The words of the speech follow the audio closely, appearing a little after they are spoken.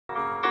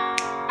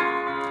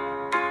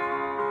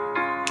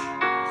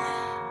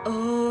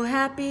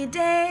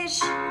OhHappyDej.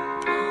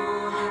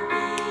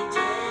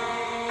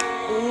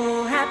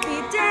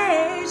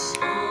 OhHappyDej.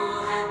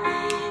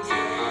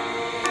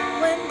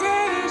 When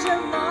Deja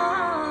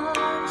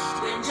launched.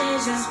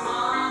 Deja.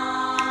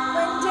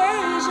 When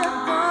Deja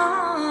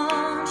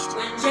launched.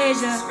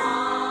 Deja.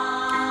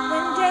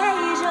 When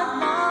Deja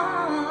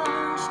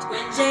launched.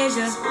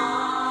 Deja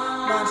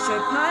launched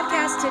her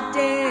podcast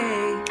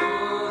today.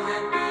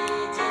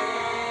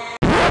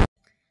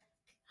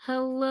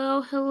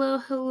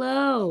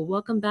 Hello.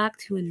 Welcome back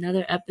to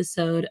another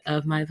episode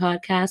of my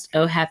podcast,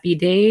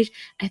 OhHappyDej.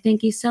 I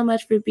thank you so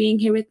much for being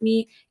here with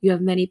me. You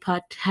have many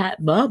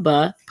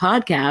podcasts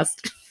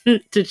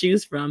to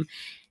choose from,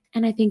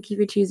 and I thank you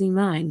for choosing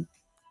mine.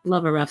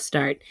 Love a rough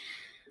start.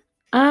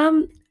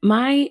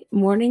 My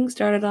morning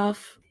started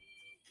off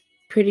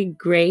pretty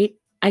great.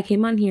 I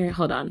came on here.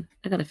 Hold on.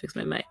 I gotta fix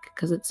my mic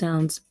because it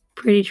sounds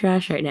pretty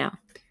trash right now.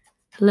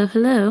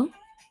 Hello.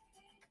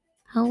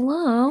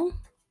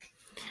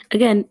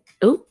 Again,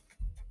 oh,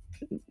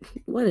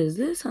 what is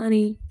this,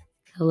 honey?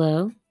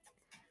 Hello?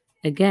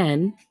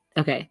 Again?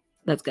 Okay,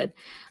 that's good.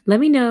 Let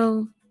me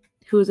know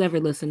who's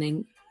ever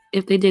listening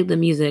if they dig the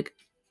music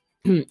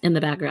in the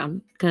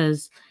background,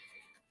 because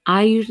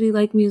I usually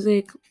like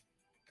music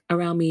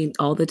around me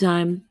all the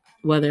time,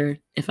 whether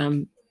if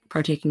I'm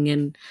partaking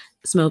in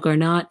smoke or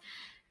not.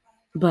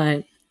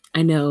 But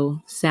I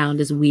know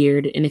sound is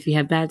weird, and if you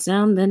have bad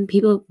sound, then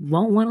people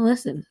won't want to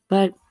listen.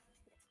 But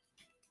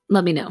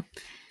let me know.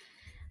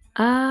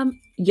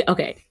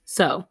 Okay,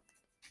 so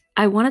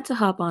I wanted to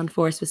hop on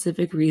for a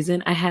specific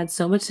reason. I had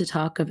so much to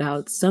talk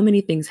about. So many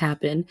things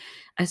happened.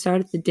 I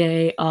started the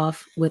day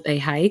off with a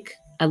hike.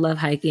 I love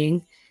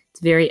hiking.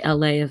 It's very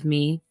LA of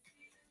me.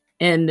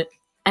 And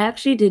I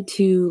actually did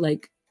two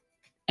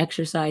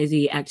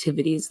exercisey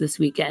activities this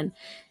weekend.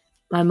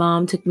 My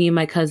mom took me and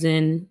my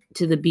cousin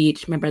to the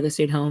beach. My brother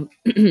stayed home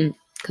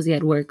because he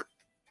had work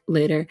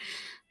later.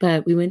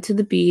 But we went to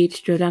the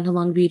beach, drove down to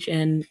Long Beach,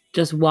 and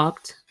just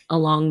walked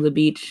along the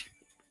beach,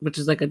 which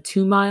is like about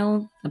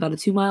a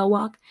 2-mile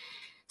walk.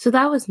 So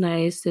that was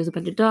nice. There's a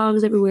bunch of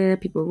dogs everywhere,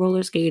 people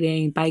roller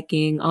skating,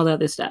 biking, all the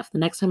other stuff. The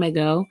next time I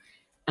go,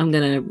 I'm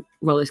going to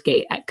roller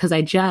skate because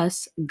I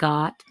just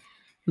got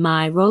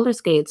my roller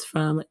skates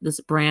from this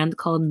brand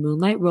called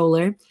Moonlight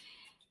Roller.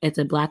 It's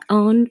a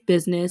Black-owned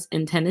business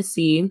in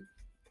Tennessee.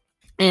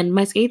 And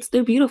my skates,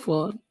 they're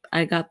beautiful.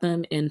 I got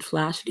them in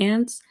Flash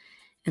Dance,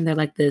 and they're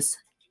like this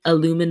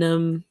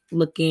aluminum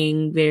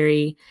looking,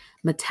 very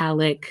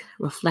metallic,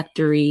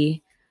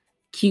 reflectory,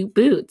 cute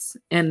boots.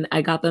 And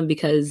I got them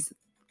because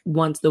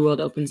once the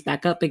world opens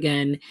back up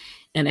again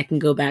and I can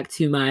go back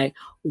to my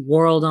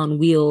World on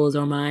Wheels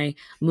or my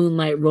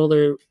Moonlight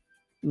Roller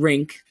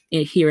rink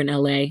here in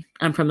LA.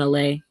 I'm from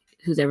LA,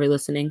 who's ever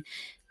listening.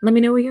 Let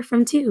me know where you're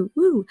from too.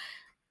 Woo!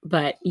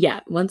 But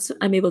yeah, once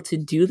I'm able to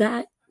do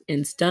that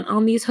and stunt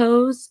on these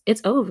hoes,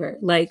 it's over.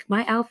 Like,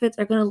 my outfits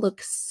are gonna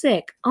look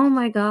sick. Oh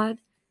my God.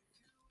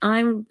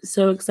 I'm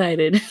so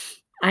excited.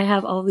 I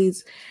have all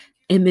these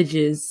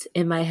images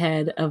in my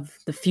head of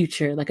the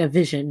future, like a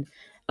vision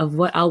of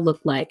what I'll look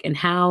like and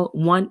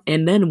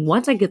and then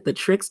once I get the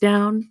tricks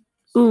down,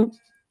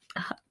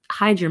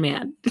 hide your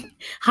man.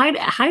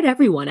 hide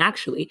everyone,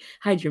 actually.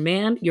 Hide your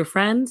man, your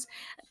friends,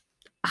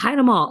 hide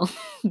them all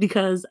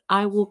because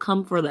I will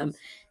come for them.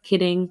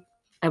 Kidding.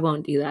 I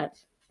won't do that.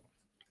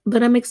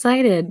 But I'm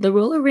excited. The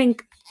roller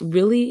rink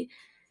really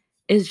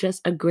is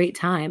just a great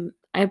time.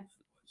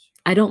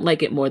 I don't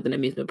like it more than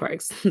amusement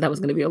parks. That was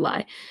going to be a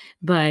lie.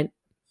 But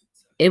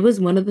it was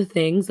one of the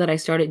things that I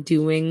started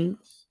doing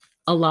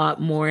a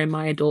lot more in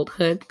my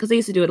adulthood because I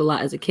used to do it a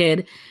lot as a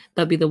kid.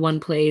 That'd be the one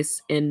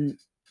place in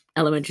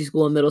elementary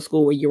school and middle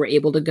school where you were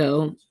able to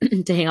go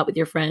to hang out with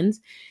your friends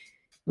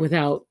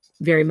without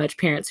very much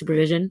parent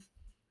supervision.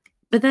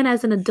 But then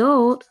as an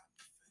adult,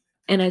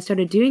 and I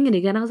started doing it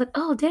again, I was like,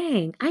 oh,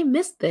 dang, I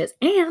missed this.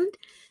 And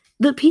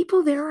the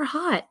people there are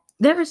hot.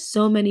 There are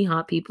so many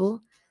hot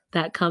people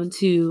that come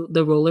to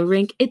the roller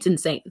rink. It's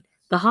insane.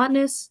 The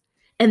hotness.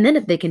 And then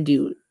if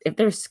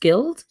they're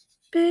skilled,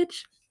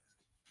 bitch,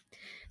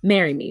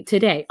 marry me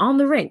today on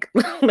the rink.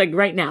 Like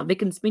right now, they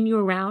can spin you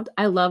around.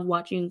 I love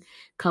watching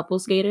couple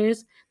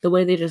skaters, the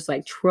way they just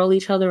like twirl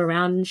each other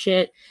around and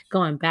shit,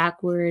 going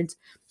backwards,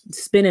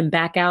 spinning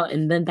back out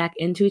and then back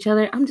into each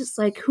other. I'm just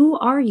like, who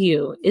are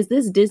you? Is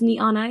this Disney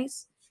on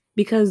Ice?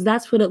 Because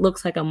that's what it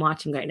looks like I'm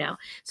watching right now.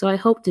 So I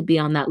hope to be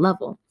on that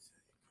level.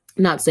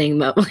 Not saying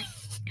that,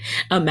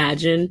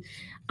 imagine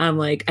I'm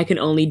like, I can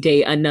only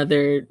date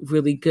another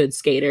really good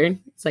skater.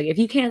 It's like, if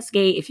you can't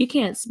skate, if you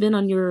can't spin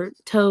on your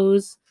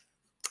toes,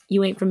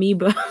 you ain't for me,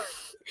 bro.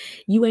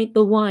 You ain't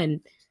the one.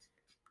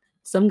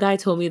 Some guy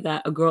told me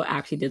that a girl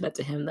actually did that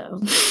to him,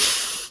 though.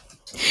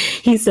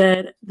 He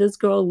said, this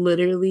girl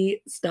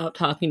literally stopped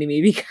talking to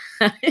me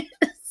because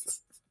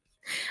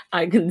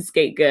I couldn't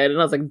skate good. And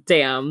I was like,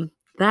 damn,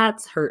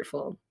 that's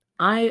hurtful.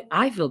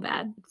 I feel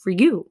bad for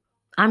you.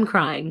 I'm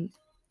crying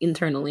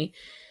internally.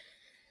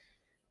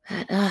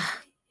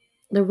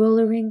 The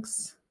roller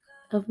rinks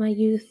of my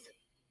youth.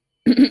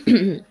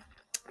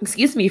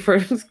 Excuse me for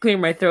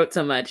clearing my throat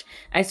so much.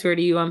 I swear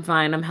to you, I'm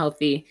fine. I'm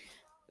healthy.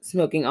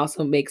 Smoking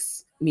also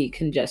makes me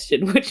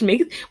congested, which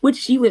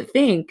you would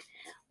think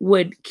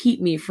would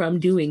keep me from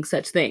doing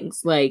such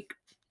things, like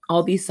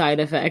all these side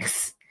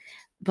effects.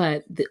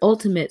 But the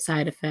ultimate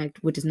side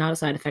effect, which is not a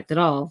side effect at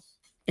all,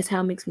 is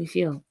how it makes me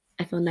feel.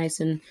 I feel nice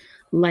and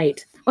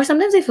light. Or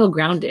sometimes I feel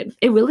grounded.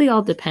 It really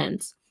all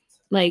depends.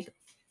 Like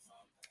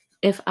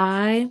if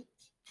I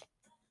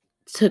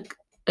took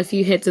a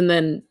few hits and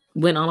then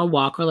went on a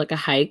walk or like a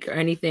hike or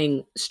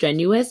anything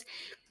strenuous,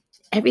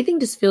 everything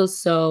just feels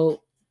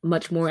so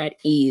much more at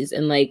ease.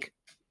 And like,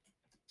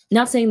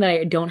 not saying that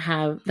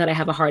I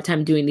have a hard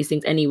time doing these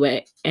things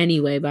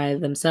anyway by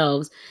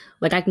themselves.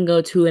 Like I can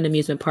go to an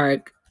amusement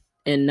park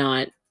and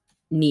not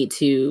need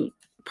to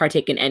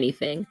partake in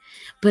anything.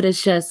 But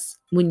it's just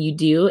when you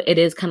do, it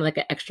is kind of like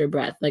an extra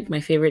breath. Like my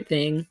favorite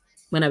thing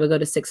when I would go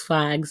to Six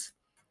Flags,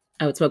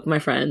 I would smoke with my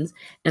friends.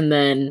 And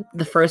then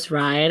the first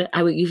ride,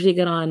 I would usually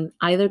get on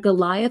either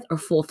Goliath or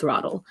Full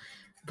Throttle.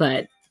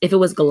 But if it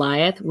was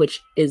Goliath,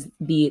 which is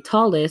the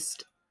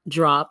tallest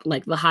drop,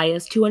 like the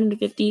highest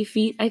 250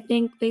 feet, I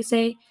think they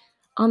say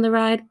on the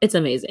ride, it's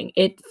amazing.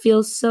 It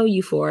feels so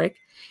euphoric.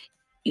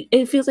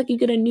 It feels like you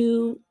get a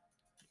new,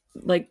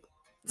 like,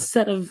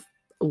 set of,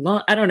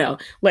 I don't know,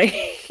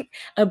 like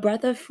a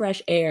breath of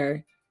fresh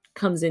air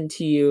comes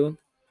into you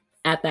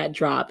at that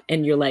drop,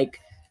 and you're like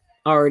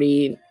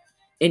already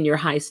in your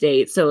high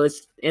state. So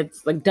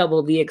it's like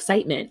double the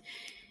excitement.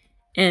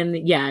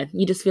 And yeah,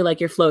 you just feel like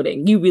you're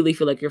floating. You really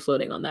feel like you're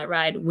floating on that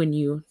ride when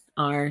you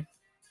are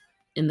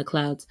in the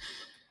clouds.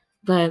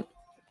 But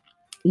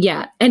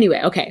yeah,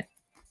 anyway, okay.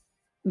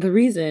 The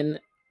reason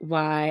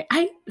why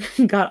I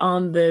got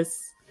on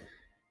this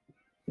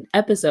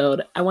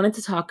episode, I wanted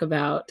to talk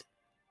about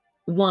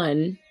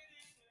one,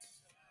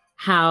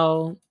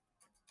 how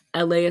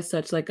LA is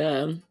such like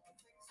a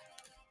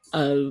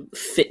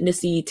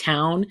fitnessy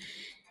town.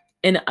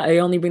 And I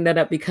only bring that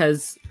up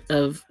because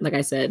of, like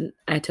I said,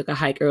 I took a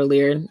hike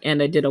earlier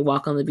and I did a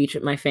walk on the beach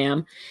with my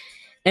fam.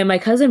 And my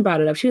cousin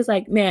brought it up. She was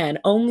like, man,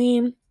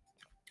 only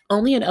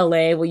in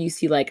LA will you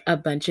see like a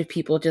bunch of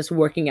people just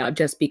working out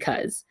just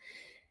because.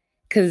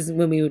 Because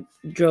when we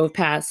drove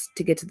past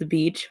to get to the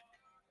beach,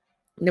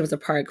 there was a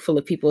park full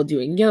of people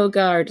doing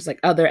yoga or just like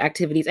other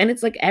activities. And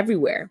it's like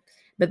everywhere.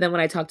 But then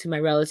when I talk to my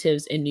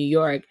relatives in New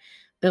York,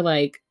 they're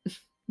like,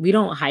 we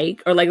don't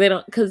hike, or like they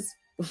don't, because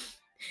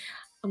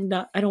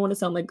I don't want to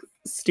sound like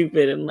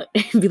stupid and like,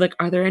 be like,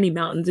 are there any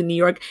mountains in New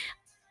York?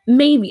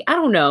 Maybe. I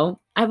don't know.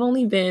 I've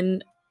only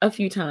been a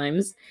few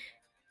times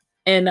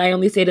and I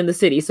only stayed in the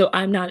city, so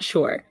I'm not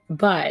sure.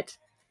 But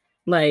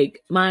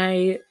like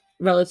my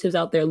relatives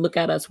out there look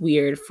at us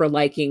weird for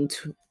liking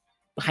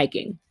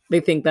hiking. They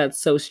think that's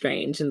so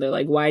strange. And they're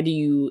like, why do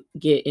you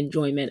get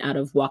enjoyment out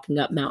of walking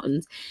up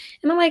mountains?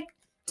 And I'm like,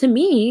 to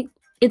me,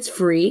 it's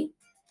free.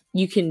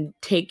 You can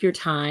take your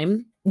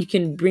time. You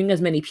can bring as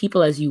many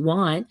people as you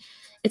want.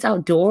 It's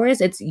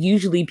outdoors. It's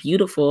usually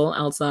beautiful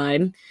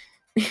outside.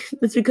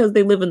 It's because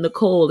they live in the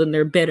cold and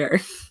they're bitter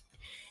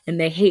and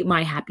they hate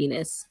my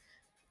happiness.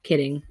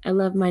 Kidding. I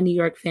love my New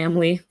York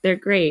family. They're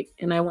great.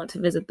 And I want to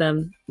visit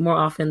them more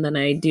often than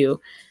I do.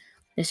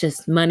 It's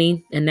just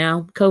money and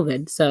now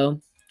COVID.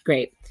 So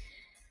great.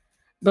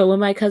 But when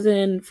my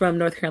cousin from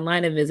North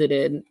Carolina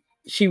visited,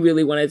 she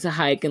really wanted to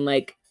hike and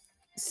like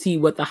see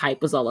what the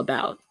hype was all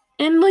about.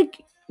 And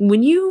like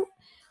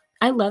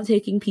I love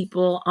taking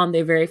people on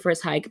their very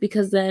first hike,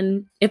 because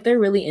then if they're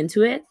really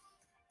into it,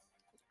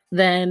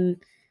 then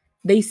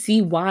they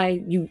see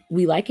why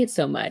we like it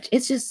so much.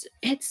 It's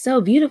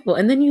so beautiful.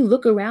 And then you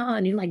look around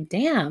and you're like,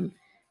 damn,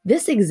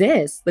 this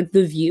exists. Like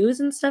the views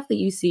and stuff that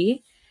you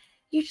see,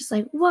 you're just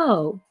like,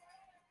 whoa.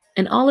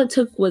 And all it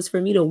took was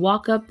for me to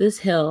walk up this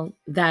hill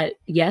that,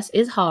 yes,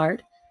 is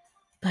hard,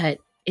 but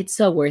it's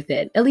so worth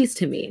it, at least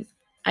to me.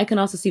 I can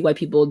also see why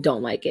people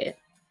don't like it.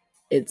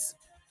 It's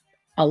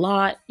a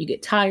lot. You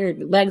get tired,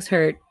 your legs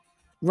hurt,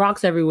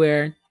 rocks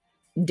everywhere,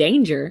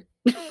 danger,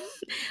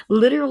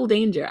 literal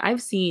danger.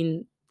 I've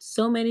seen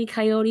so many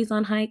coyotes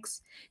on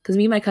hikes because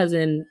me and my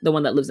cousin, the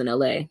one that lives in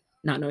LA,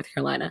 not North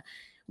Carolina,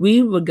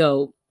 we would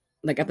go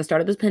like at the start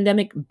of this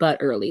pandemic, but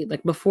early,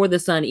 like before the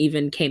sun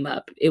even came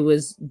up. It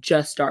was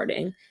just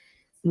starting,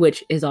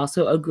 which is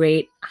also a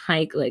great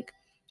hike. Like,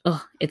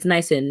 oh, it's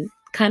nice and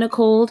kind of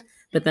cold,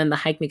 but then the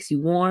hike makes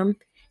you warm.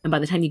 And by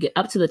the time you get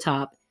up to the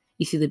top,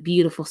 you see the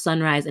beautiful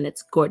sunrise and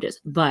it's gorgeous.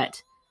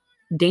 But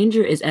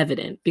danger is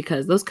evident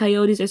because those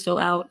coyotes are still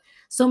out.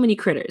 So many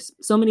critters,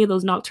 so many of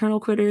those nocturnal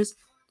critters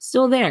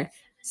still there.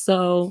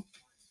 So,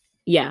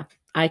 yeah,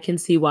 I can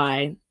see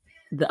why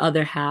the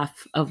other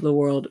half of the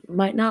world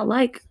might not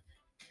like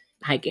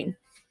hiking.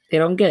 They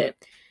don't get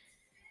it.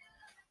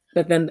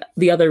 But then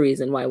the other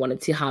reason why I wanted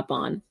to hop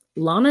on,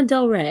 Lana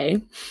Del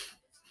Rey,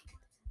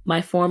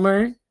 my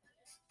former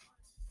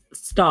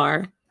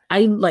star,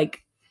 I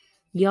like,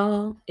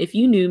 y'all, if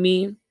you knew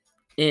me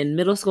in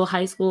middle school,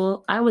 high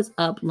school, I was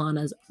up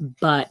Lana's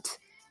butt.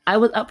 I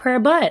was up her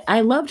butt.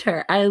 I loved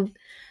her.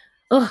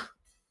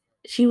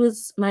 She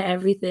was my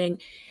everything.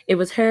 It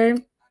was her,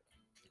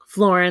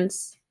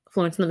 Florence,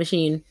 Florence and the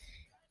Machine,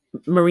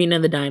 Marina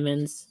and the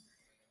Diamonds.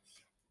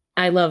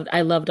 I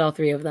loved all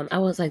three of them. I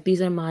was like,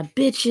 these are my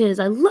bitches.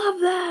 I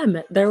love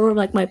them. They were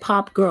like my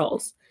pop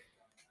girls.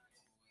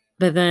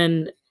 But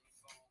then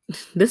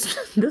this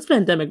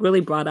pandemic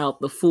really brought out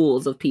the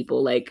fools of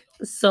people, like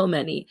so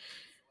many.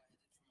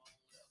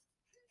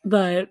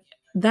 But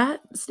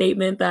that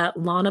statement that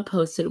Lana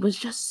posted was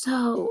just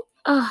so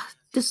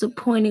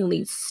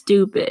disappointingly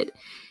stupid.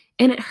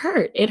 And it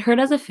hurt. It hurt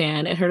as a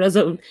fan. It hurt as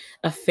a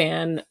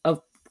fan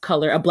of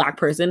color, a black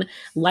person,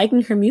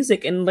 liking her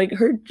music and like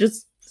her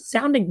just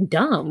sounding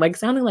dumb, like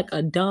sounding like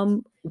a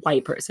dumb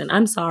white person.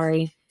 I'm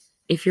sorry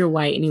if you're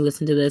white and you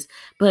listen to this,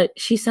 but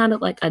she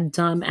sounded like a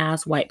dumb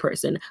ass white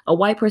person, a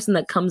white person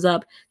that comes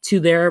up to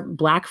their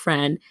black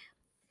friend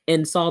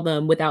and saw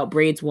them without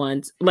braids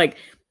once. Like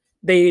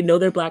they know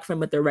their black friend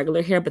with their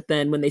regular hair, but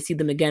then when they see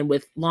them again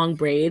with long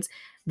braids,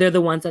 they're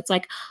the ones that's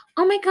like,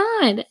 oh my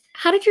God,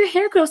 how did your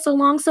hair grow so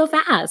long so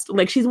fast?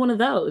 Like she's one of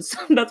those.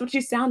 That's what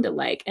she sounded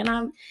like.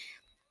 And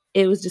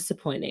it was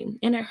disappointing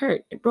and it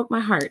hurt. It broke my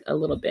heart a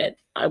little bit.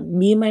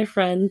 Me and my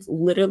friends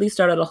literally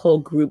started a whole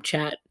group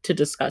chat to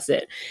discuss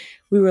it.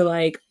 We were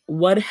like,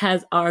 what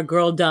has our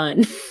girl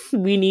done?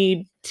 We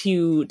need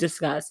to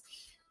discuss.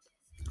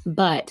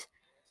 But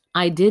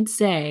I did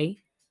say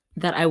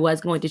that I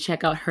was going to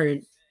check out her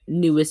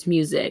newest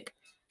music.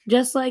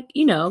 Just like,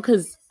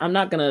 because I'm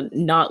not going to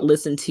not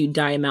listen to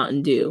Die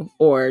Mountain Dew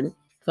or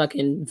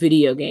fucking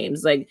video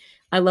games. Like,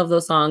 I love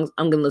those songs.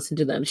 I'm going to listen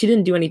to them. She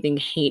didn't do anything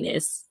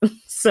heinous.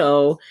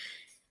 So,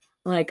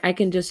 like, I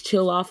can just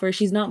chill off her.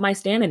 She's not my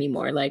stan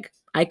anymore. Like,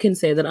 I can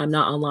say that I'm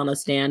not on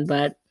Lana's stan,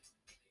 but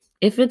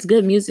if it's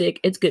good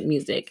music, it's good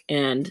music.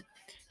 And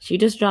she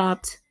just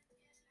dropped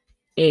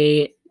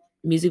a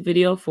music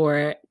video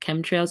for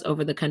Chemtrails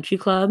Over the Country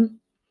Club.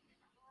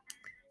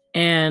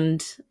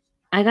 And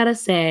I gotta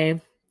say,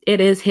 it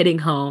is hitting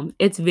home.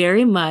 It's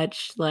very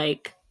much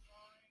like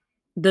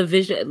the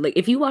vision. Like,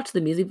 if you watch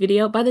the music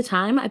video, by the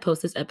time I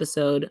post this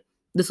episode,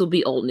 this will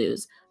be old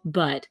news.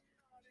 But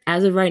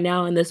as of right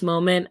now, in this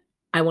moment,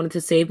 I wanted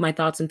to save my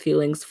thoughts and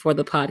feelings for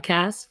the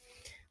podcast.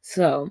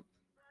 So,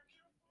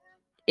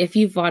 if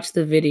you've watched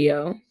the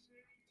video,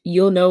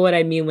 you'll know what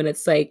I mean when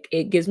it's like,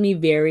 it gives me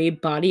very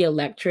Body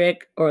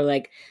Electric or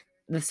like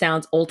the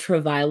sounds ultra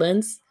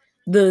violence,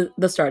 the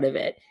start of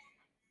it.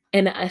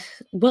 And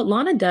what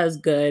Lana does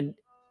good,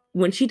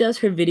 when she does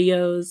her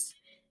videos,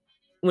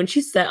 when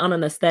she's set on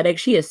an aesthetic,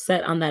 she is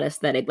set on that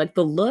aesthetic. Like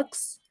the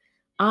looks,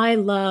 I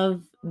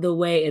love the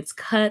way it's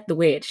cut, the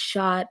way it's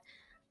shot,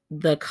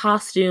 the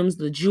costumes,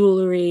 the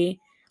jewelry,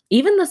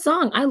 even the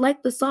song. I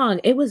like the song.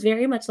 It was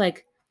very much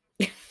like,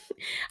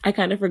 I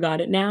kind of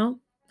forgot it now.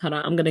 Hold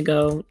on, I'm going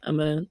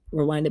to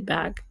rewind it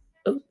back.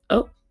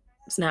 Oh,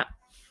 snap.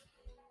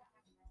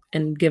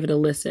 And give it a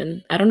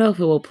listen. I don't know if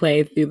it will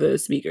play through the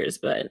speakers,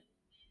 but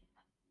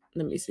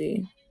let me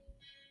see.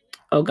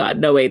 Oh God,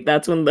 no wait,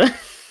 that's when the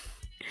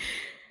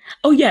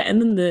oh yeah, and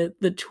then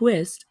the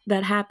twist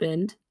that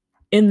happened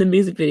in the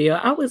music video,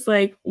 I was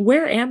like,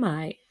 where am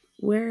I?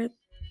 Where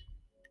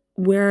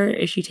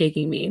is she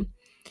taking me?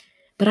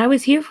 But I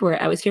was here for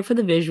it. I was here for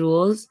the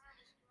visuals.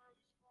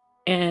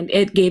 And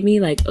it gave me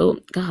like, oh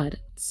God,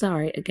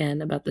 sorry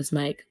again about this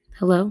mic.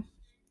 Hello?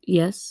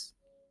 Yes.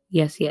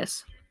 Yes.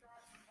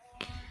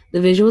 The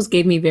visuals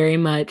gave me very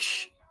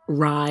much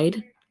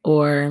Ride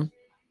or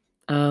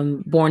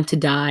Born to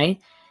Die.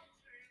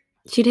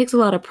 She takes a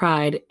lot of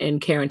pride in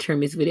care into her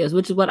music videos,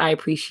 which is what I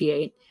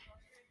appreciate.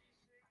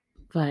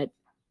 But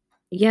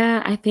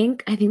yeah, I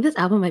think this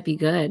album might be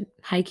good.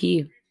 High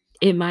key.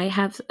 It might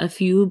have a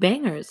few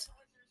bangers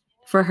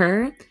for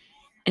her.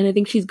 And I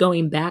think she's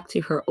going back to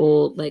her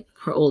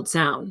old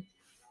sound.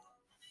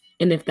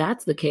 And if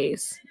that's the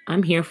case,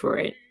 I'm here for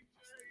it.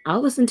 I'll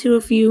listen to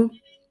a few.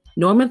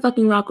 Norman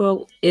fucking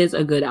Rockwell is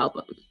a good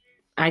album.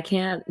 I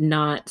can't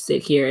not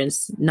sit here and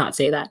not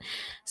say that.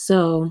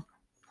 So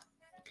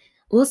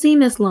we'll see,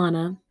 Miss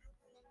Lana.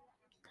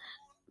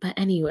 But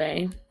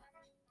anyway,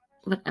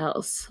 what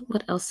else?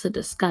 What else to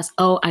discuss?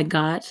 Oh, I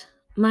got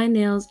my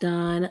nails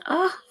done.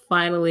 Oh,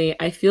 finally.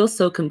 I feel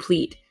so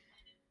complete.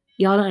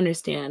 Y'all don't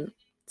understand.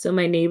 So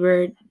my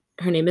neighbor,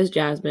 her name is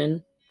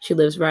Jasmine. She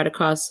lives right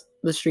across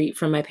the street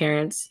from my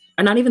parents.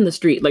 Or not even the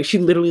street. Like, she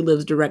literally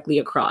lives directly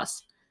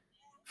across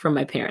from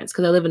my parents.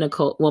 Because I live in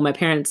my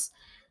parents,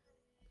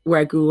 where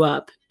I grew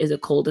up, is a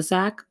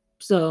cul-de-sac.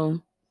 So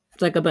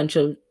it's like a bunch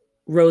of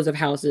rows of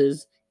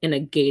houses in a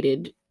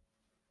gated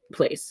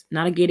place.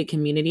 Not a gated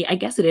community. I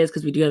guess it is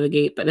because we do have a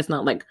gate, but it's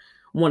not like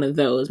one of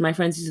those. My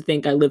friends used to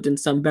think I lived in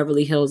some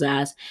Beverly Hills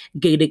ass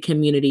gated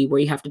community where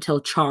you have to tell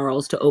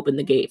Charles to open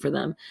the gate for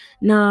them.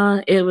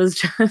 Nah, it was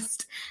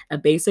just a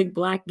basic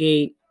black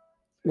gate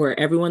where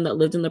everyone that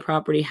lived in the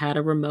property had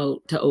a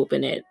remote to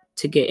open it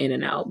to get in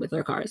and out with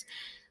their cars.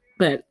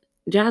 But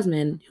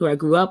Jasmine, who I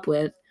grew up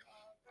with,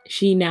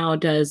 she now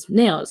does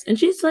nails, and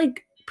she's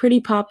like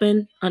pretty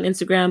poppin' on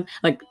Instagram.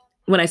 Like,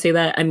 when I say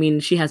that, I mean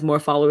she has more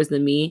followers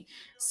than me.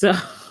 So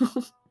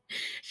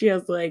she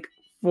has like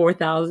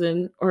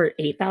 4,000 or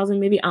 8,000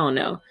 maybe, I don't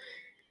know,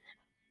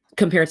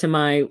 compared to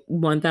my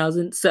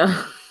 1,000. So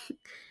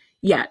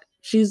yeah,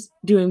 she's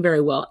doing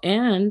very well.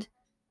 And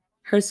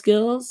her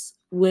skills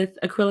with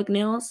acrylic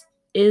nails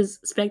is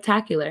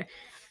spectacular.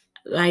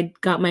 I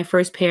got my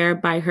first pair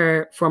by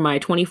her for my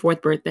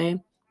 24th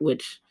birthday,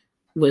 which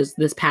was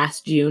this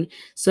past June.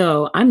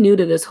 So I'm new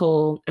to this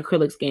whole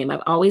acrylics game.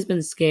 I've always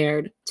been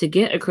scared to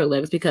get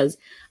acrylics because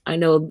I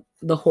know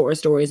the horror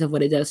stories of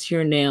what it does to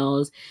your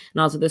nails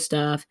and all of this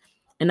stuff.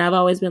 And I've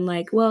always been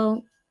like,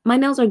 well, my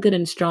nails are good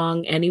and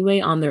strong anyway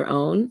on their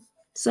own.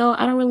 So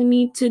I don't really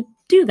need to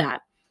do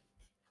that.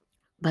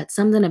 But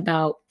something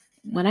about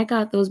when I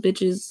got those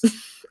bitches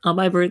on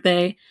my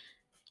birthday,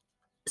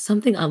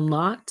 something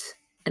unlocked.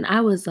 And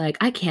I was like,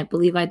 I can't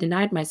believe I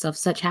denied myself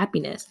such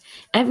happiness.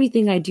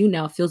 Everything I do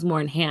now feels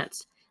more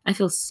enhanced. I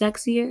feel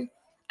sexier.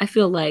 I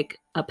feel like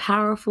a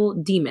powerful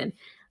demon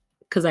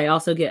because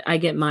I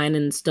get mine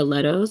in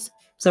stilettos.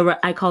 So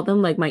I call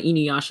them like my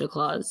Inuyasha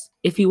claws.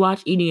 If you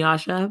watch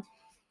Inuyasha,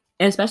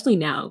 and especially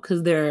now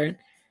because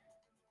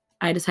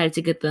I decided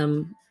to get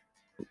them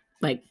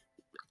like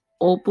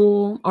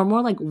opal or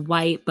more like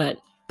white but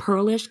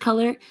pearlish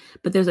color,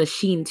 but there's a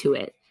sheen to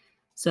it.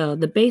 So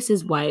the base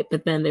is white,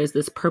 but then there's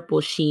this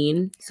purple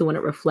sheen. So when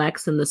it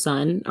reflects in the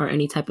sun or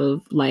any type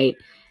of light,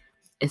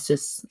 it's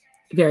just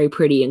very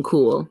pretty and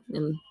cool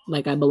and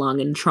like I belong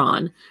in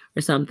Tron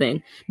or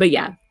something. But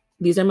yeah,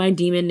 these are my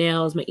demon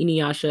nails, my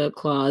Inuyasha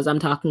claws. I'm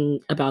talking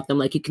about them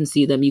like you can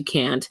see them, you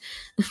can't.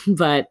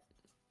 But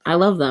I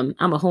love them.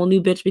 I'm a whole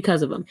new bitch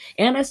because of them.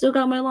 And I still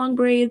got my long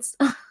braids.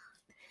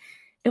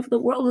 If the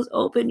world was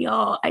open,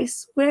 y'all, I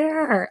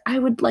swear I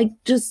would like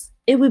just,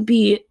 it would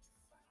be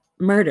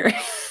murder.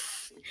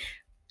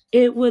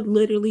 It would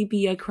literally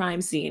be a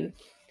crime scene.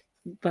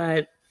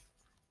 But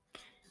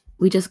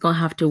we just gonna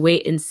have to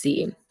wait and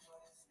see.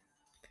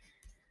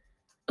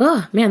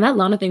 Oh man, that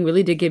Lana thing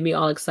really did get me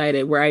all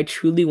excited where I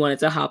truly wanted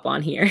to hop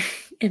on here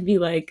and be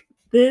like,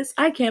 this,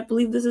 I can't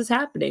believe this is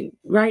happening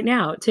right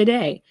now,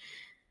 today.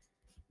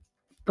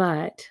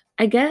 But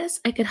I guess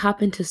I could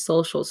hop into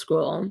social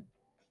scroll.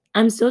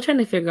 I'm still trying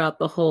to figure out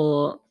the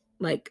whole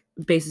like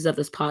basis of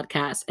this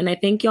podcast. And I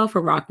thank y'all for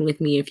rocking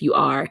with me if you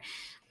are.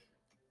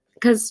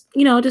 Because,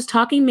 just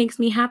talking makes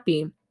me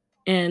happy.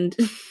 And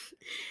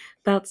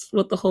that's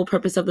what the whole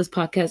purpose of this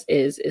podcast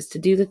is to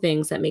do the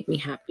things that make me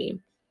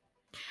happy.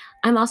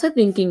 I'm also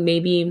thinking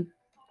maybe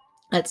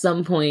at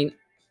some point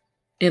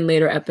in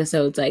later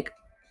episodes, like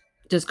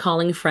just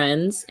calling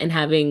friends and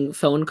having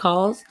phone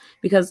calls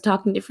because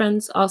talking to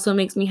friends also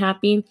makes me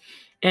happy.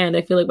 And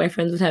I feel like my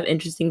friends would have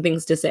interesting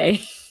things to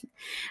say.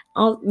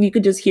 You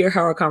could just hear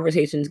how our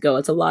conversations go.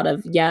 It's a lot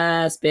of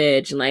yes,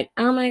 bitch, and like,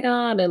 oh my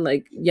God, and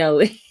like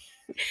yelling,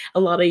 a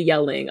lot of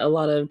yelling, a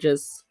lot of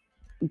just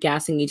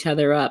gassing each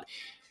other up.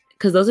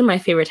 Because those are my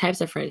favorite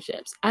types of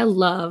friendships. I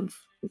love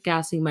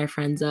gassing my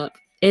friends up.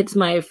 It's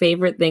my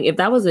favorite thing. If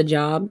that was a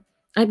job,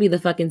 I'd be the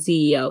fucking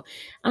CEO.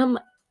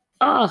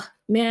 Oh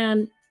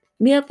man,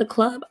 me at the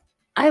club,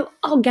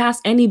 I'll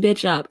gas any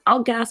bitch up.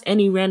 I'll gas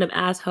any random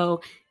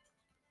asshole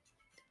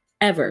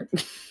ever.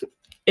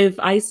 If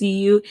I see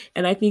you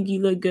and I think you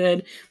look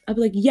good, I'll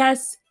be like,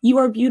 yes, you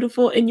are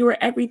beautiful and you are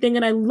everything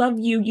and I love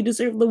you. You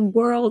deserve the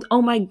world.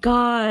 Oh my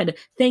God.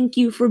 Thank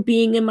you for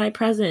being in my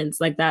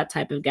presence. Like that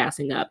type of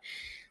gassing up.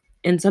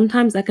 And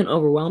sometimes that can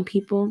overwhelm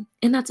people,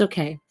 and that's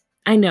okay.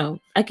 I know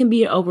I can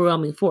be an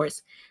overwhelming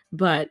force,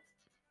 but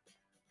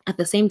at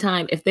the same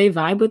time, if they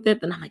vibe with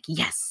it, then I'm like,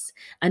 yes,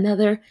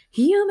 another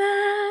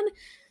human.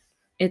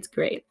 It's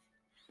great.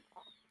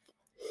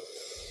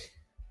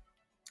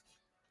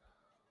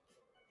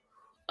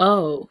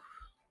 Oh,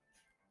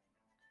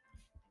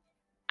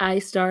 I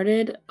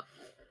started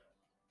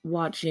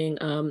watching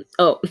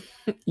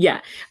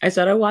yeah, I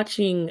started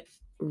watching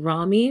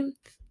Rami.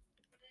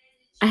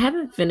 I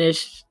haven't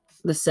finished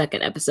the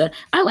second episode.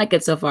 I like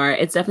it so far.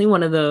 It's definitely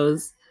one of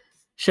those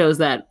shows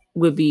that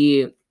would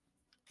be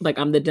like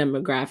I'm the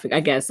demographic, I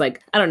guess.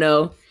 Like, I don't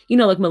know,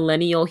 like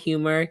millennial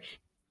humor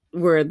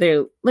where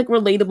they're like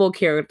relatable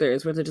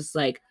characters where they're just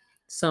like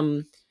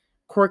some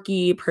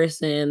quirky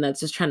person that's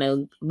just trying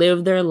to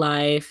live their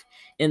life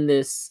in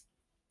this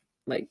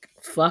like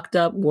fucked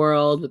up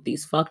world with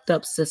these fucked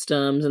up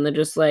systems, and they're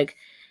just like,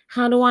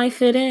 how do I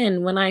fit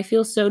in when I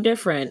feel so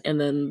different? And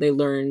then they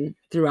learn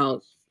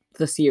throughout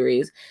the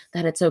series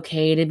that it's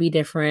okay to be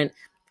different,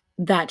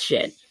 that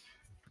shit.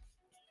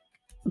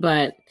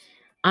 But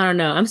I don't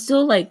know, I'm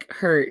still like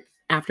hurt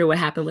after what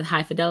happened with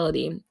High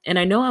Fidelity, and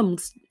I know I'm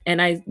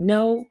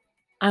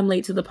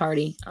late to the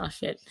party, oh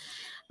shit,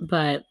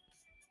 but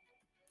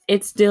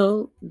it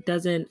still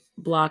doesn't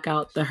block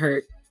out the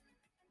hurt.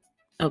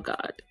 Oh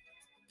god,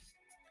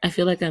 I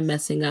feel like I'm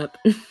messing up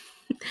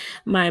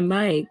my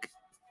mic,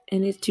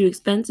 and it's too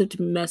expensive to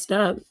be messed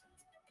up.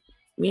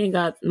 We ain't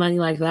got money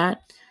like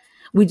that.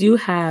 We do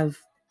have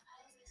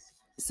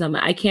some.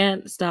 I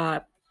can't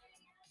stop.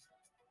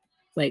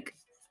 Like,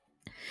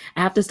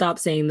 I have to stop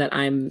saying that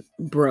I'm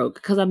broke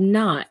because I'm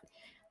not.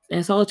 And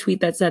I saw a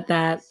tweet that said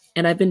that,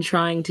 and I've been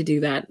trying to do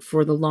that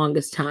for the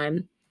longest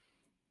time.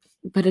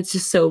 But it's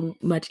just so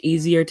much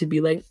easier to be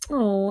like,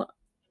 oh,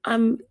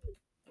 I'm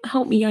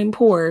help me, I'm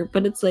poor.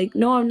 But it's like,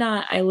 no, I'm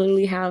not. I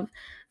literally have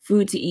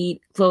food to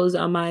eat, clothes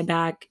on my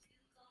back,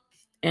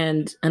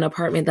 and an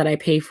apartment that I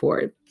pay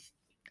for.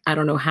 I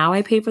don't know how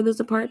I pay for this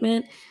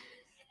apartment,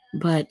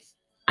 but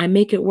I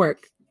make it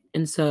work.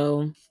 And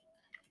so,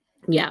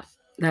 yeah,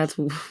 that's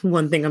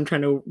one thing I'm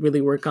trying to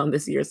really work on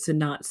this year, is to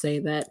not say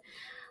that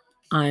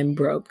I'm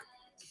broke,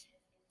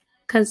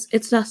 because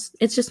it's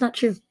just not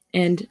true.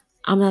 And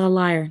I'm not a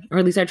liar, or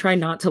at least I try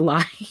not to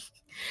lie.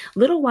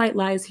 Little white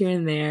lies here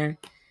and there,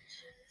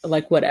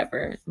 like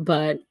whatever,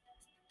 but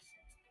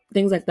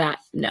things like that,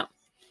 no.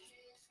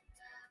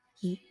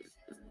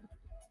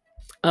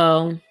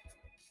 Oh,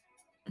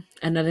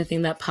 another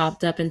thing that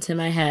popped up into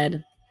my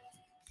head.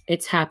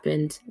 It's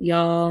happened,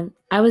 y'all.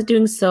 I was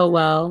doing so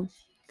well,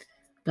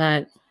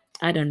 but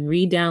I done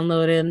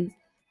re-downloaded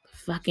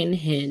fucking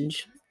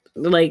Hinge.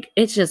 Like,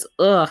 it's just,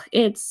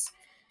 it's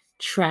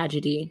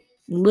tragedy.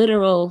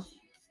 Literal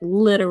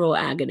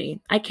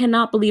agony. I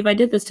cannot believe I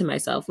did this to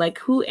myself. Like,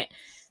 who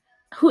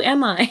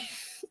am I?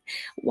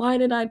 Why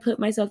did I put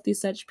myself through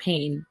such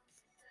pain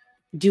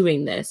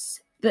doing this?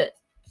 The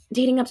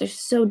dating apps are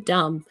so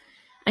dumb.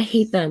 I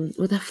hate them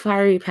with a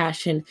fiery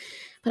passion.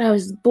 But I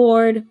was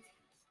bored.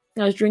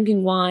 I was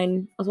drinking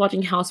wine. I was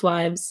watching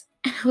Housewives.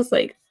 And I was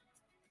like,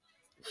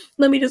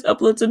 let me just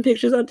upload some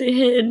pictures onto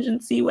Hinge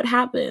and see what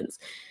happens.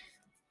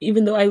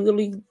 Even though I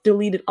literally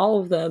deleted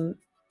all of them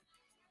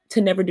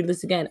to never do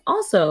this again.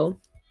 Also,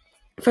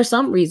 for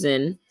some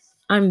reason,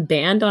 I'm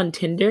banned on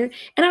Tinder,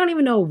 and I don't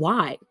even know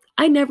why.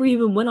 I never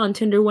even went on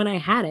Tinder when I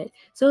had it.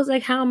 So it's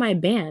like, how am I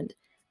banned?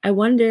 I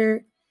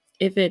wonder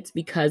if it's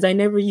because I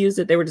never used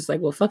it. They were just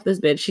like, well, fuck this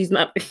bitch. She's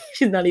not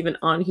she's not even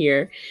on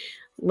here.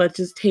 Let's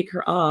just take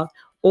her off.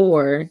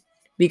 Or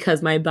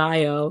because my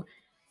bio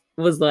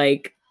was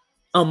like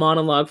a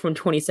monologue from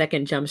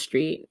 22nd Jump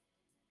Street,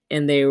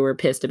 and they were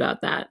pissed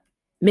about that.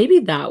 Maybe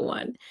that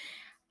one.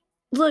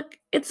 Look,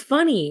 it's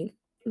funny.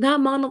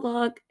 That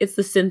monologue, it's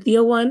the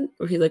Cynthia one,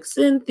 where he's like,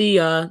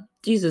 Cynthia,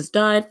 Jesus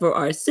died for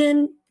our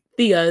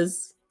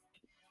Cynthias.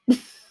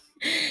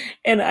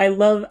 And I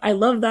love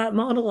that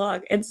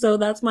monologue. And so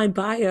that's my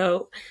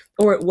bio,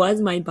 or it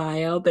was my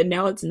bio, but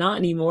now it's not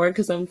anymore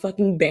because I'm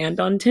fucking banned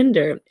on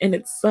Tinder, and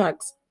it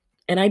sucks.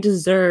 And I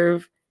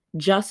deserve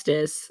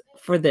justice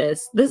for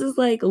this. This is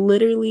like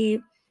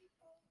literally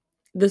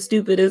the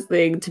stupidest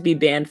thing to be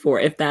banned for,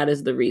 if that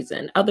is the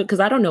reason. Other, because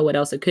I don't know what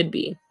else it could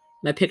be.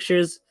 My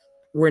pictures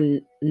were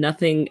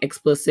nothing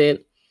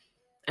explicit.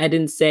 I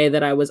didn't say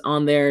that I was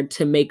on there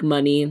to make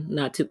money,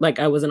 not to, like,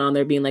 I wasn't on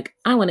there being like,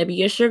 I want to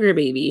be a sugar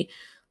baby.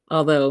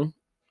 Although,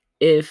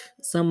 if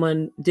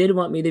someone did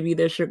want me to be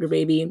their sugar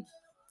baby,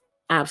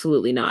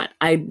 absolutely not.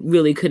 I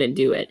really couldn't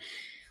do it.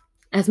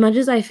 As much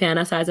as I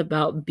fantasize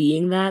about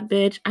being that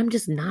bitch, I'm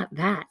just not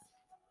that.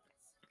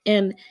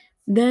 And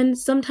then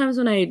sometimes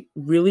when I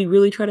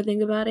really try to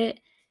think about it,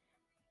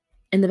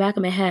 in the back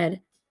of my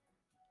head,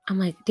 I'm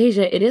like,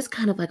 Deja, it is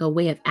kind of like a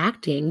way of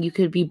acting. You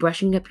could be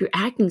brushing up your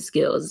acting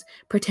skills,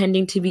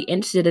 pretending to be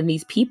interested in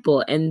these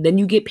people, and then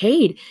you get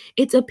paid.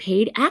 It's a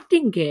paid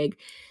acting gig.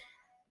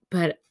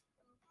 But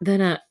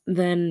then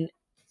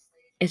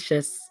it's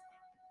just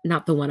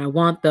not the one I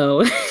want,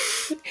 though.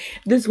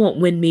 This won't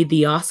win me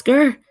the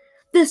Oscar.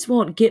 This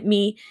won't get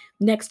me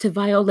next to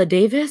Viola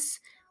Davis.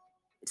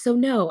 So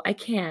no, I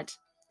can't.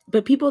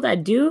 But people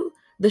that do,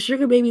 the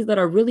sugar babies that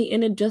are really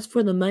in it just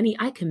for the money,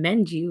 I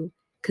commend you,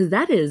 because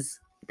that is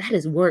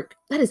work.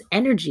 That is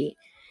energy.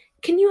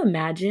 Can you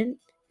imagine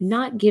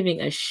not giving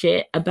a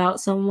shit about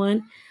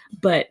someone,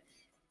 but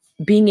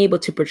being able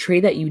to portray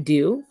that you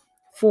do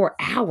for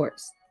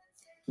hours,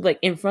 like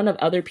in front of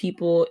other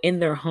people in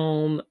their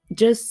home?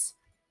 Just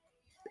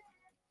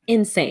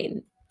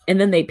insane.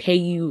 And then they pay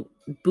you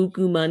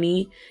buku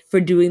money for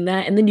doing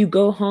that, and then you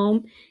go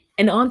home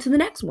and on to the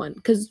next one,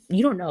 because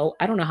you don't know.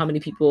 I don't know how many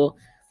people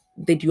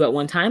they do at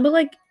one time, but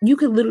like, you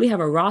could literally have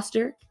a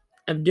roster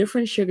of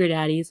different sugar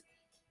daddies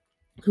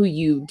who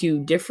you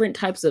do different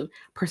types of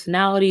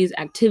personalities,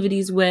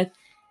 activities with.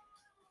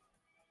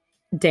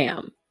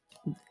 Damn,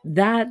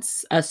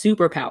 that's a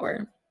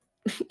superpower.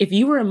 If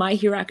you were in My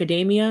Hero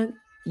Academia,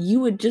 you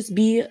would just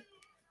be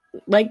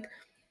like,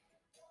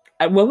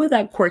 what would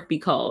that quirk be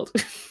called?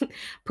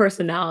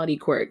 Personality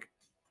quirk.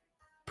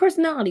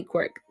 Personality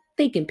quirk.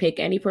 They can pick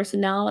any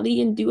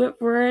personality and do it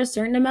for a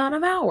certain amount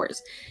of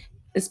hours.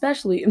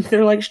 Especially if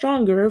they're like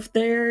stronger if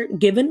they're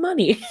given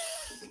money.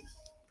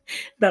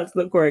 That's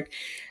the quirk.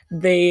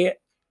 They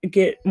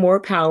get more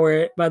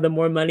power by the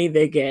more money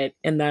they get,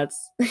 and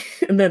that's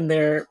and then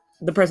the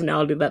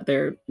personality that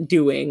they're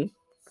doing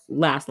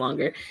lasts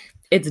longer.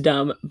 It's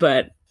dumb,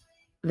 but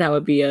that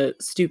would be a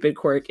stupid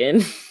quirk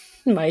in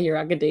My Hero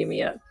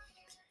Academia.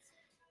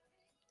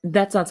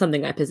 That's not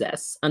something I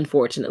possess,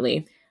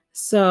 unfortunately.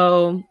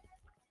 So,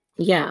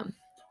 yeah,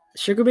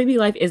 sugar baby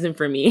life isn't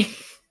for me.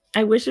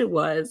 I wish it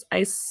was.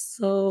 I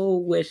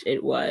so wish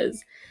it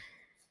was.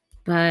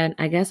 But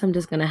I guess I'm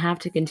just going to have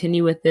to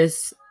continue with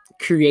this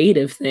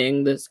creative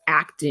thing, this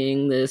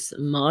acting, this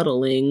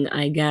modeling,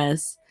 I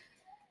guess.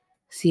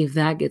 See if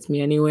that gets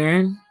me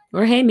anywhere.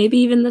 Or hey, maybe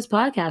even this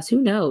podcast.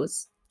 Who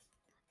knows?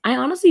 I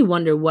honestly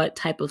wonder what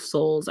type of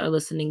souls are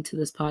listening to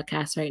this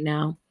podcast right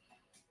now.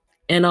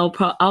 And I'll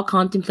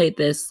contemplate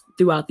this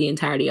throughout the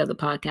entirety of the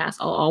podcast.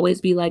 I'll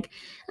always be like,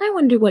 I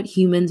wonder what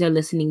humans are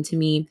listening to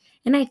me,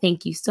 and I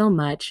thank you so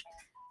much.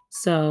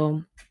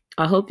 So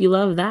I hope you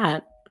love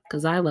that,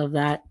 because I love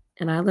that,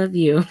 and I love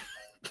you.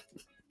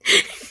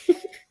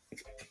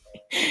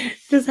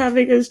 Just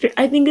having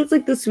I think it's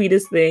like the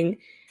sweetest thing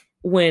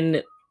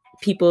when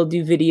people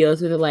do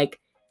videos where they're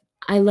like,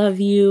 I love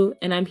you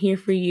and I'm here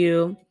for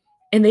you,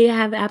 and they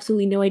have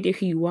absolutely no idea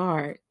who you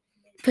are.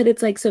 But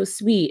it's like so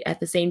sweet at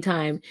the same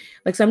time.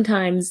 Like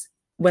sometimes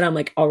when I'm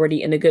like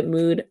already in a good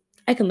mood,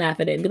 I can laugh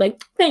at it and be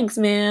like, thanks,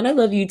 man. I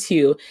love you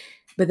too.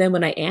 But then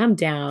when I am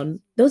down,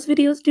 those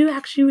videos do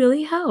actually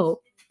really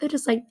help. They're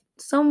just like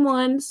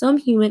some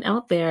human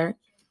out there.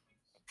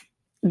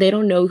 They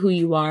don't know who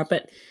you are,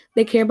 but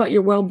they care about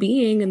your well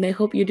being and they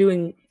hope you're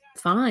doing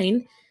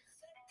fine.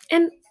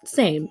 And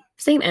same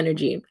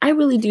energy. I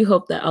really do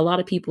hope that a lot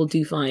of people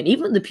do fine,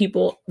 even the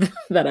people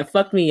that have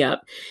fucked me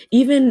up.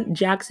 Even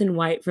Jackson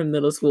White from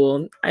middle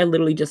school, I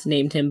literally just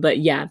named him, but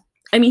yeah.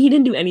 I mean, he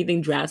didn't do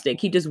anything drastic.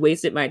 He just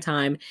wasted my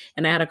time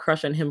and I had a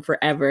crush on him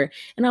forever.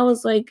 And I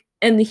was like,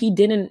 and he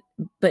didn't,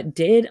 but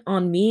did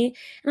on me.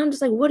 And I'm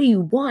just like, what do you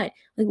want?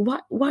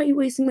 Like, why are you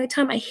wasting my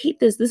time? I hate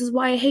this. This is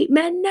why I hate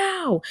men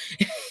now.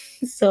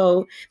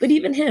 So, but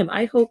even him,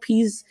 I hope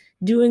he's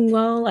doing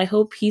well. I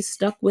hope he's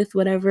stuck with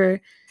whatever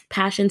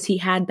passions he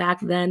had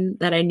back then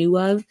that I knew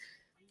of.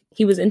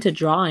 He was into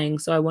drawing,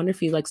 so I wonder if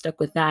he like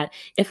stuck with that.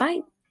 If I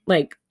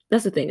like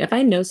that's the thing. If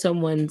I know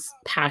someone's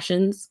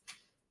passions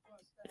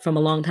from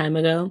a long time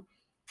ago,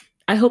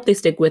 I hope they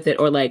stick with it,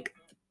 or like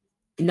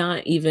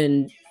not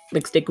even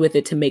like stick with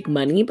it to make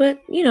money,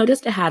 but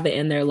just to have it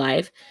in their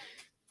life,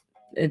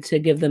 to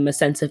give them a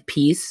sense of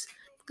peace,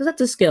 because that's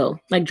a skill.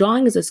 Like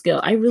drawing is a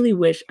skill. I really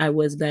wish I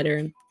was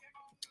better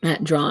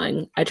at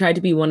drawing. I tried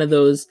to be one of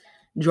those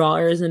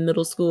drawers in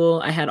middle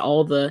school. I had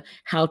all the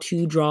how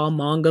to draw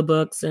manga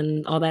books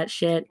and all that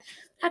shit.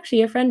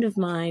 Actually, a friend of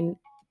mine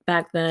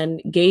back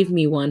then gave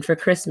me one for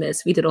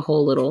Christmas. We did a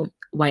whole little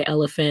white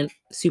elephant,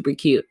 super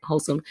cute,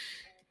 wholesome.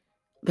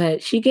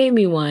 But she gave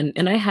me one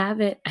and I have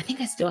it. I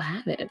think I still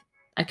have it.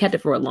 I kept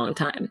it for a long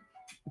time.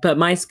 But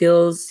my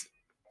skills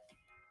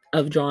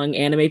of drawing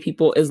anime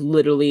people is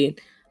literally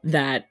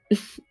that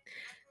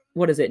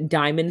what is it,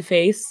 diamond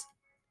face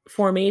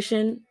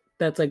formation.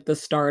 That's like the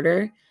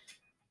starter.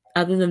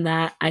 Other than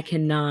that, I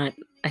cannot.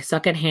 I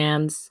suck at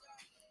hands.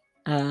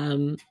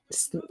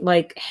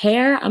 Like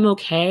hair, I'm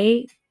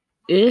okay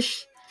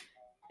ish.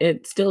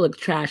 It still looks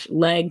trash.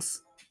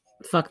 Legs,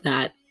 fuck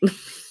that.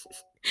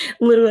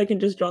 Literally, I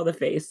can just draw the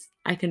face.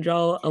 I can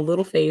draw a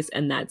little face,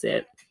 and that's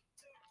it.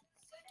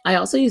 I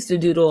also used to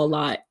doodle a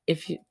lot.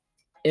 If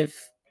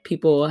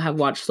people have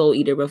watched Soul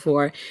Eater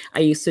before,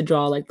 I used to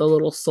draw like the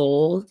little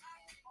soul,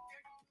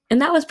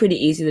 and that was pretty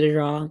easy to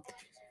draw.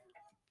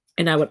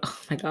 And I would, oh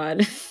my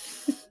god,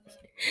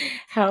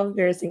 how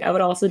embarrassing! I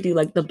would also do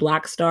like the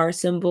black star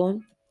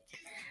symbol.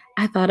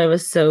 I thought it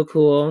was so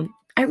cool.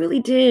 I really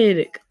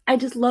did. I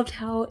just loved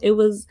how it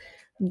was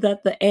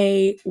that the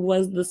A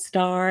was the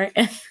star.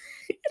 And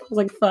I was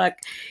like, fuck.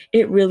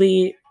 It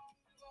really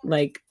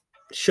like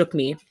shook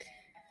me.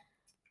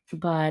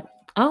 But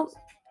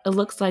it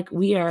looks like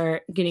we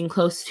are getting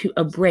close to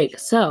a break.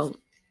 So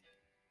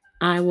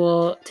I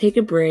will take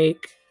a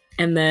break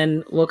and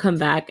then we'll come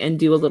back and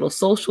do a little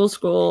social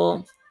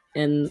scroll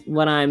and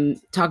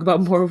talk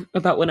about more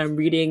about what I'm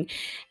reading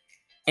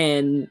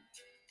and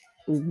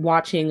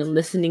watching and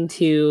listening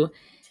to.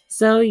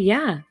 So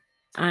yeah,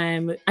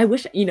 I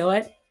wish, you know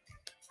what?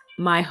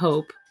 My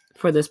hope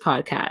for this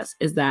podcast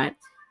is that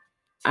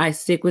I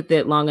stick with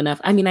it long enough.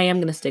 I mean, I am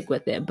going to stick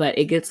with it, but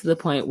it gets to the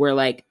point where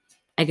like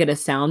I get a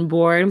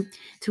soundboard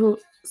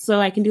so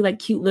I can do like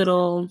cute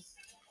little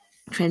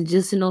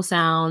transitional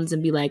sounds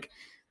and be like,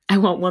 I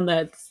want one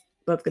that's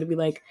gonna be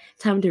like,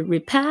 time to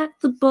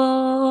repack the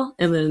ball,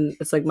 and then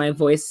it's like my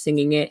voice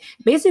singing it.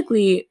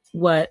 Basically,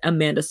 what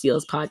Amanda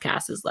Seales'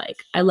 podcast is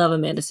like. I love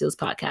Amanda Seales'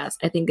 podcast.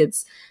 I think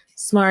it's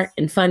smart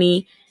and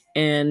funny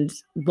and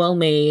well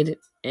made,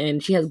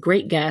 and she has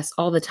great guests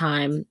all the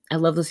time. I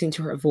love listening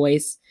to her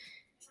voice,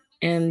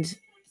 and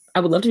I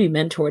would love to be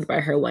mentored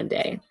by her one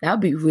day. That would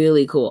be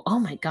really cool. Oh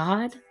my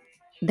god,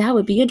 that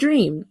would be a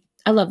dream.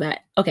 I love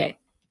that. Okay.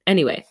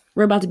 Anyway,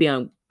 we're about to be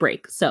on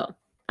break, so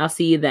I'll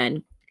see you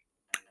then.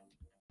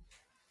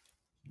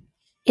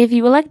 If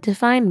you would like to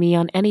find me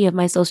on any of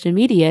my social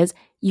medias,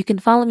 you can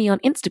follow me on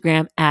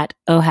Instagram at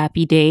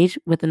OhHappyDej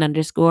with an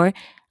underscore,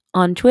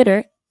 on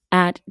Twitter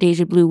at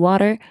Deja Blue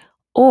Water,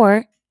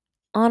 or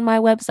on my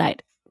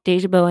website,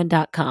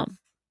 dejabowen.com.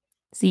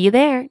 See you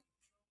there.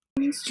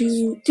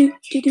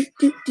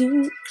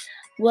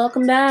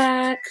 Welcome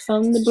back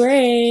from the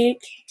break.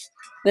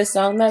 The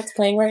song that's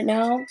playing right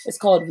now is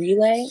called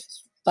Relay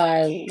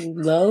by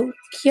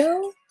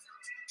Lokyo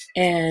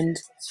and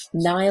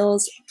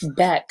Niles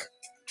Beck,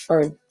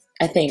 or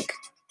I think.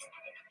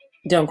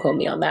 Don't quote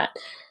me on that.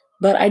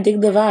 But I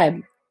dig the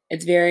vibe.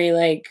 It's very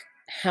like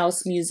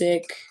house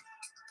music,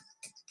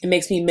 It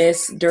makes me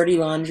miss Dirty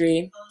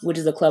Laundry, which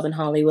is a club in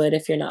Hollywood.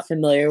 If you're not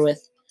familiar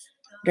with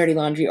Dirty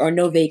Laundry or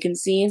No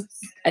Vacancy,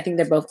 I think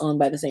they're both owned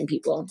by the same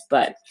people,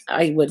 but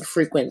I would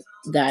frequent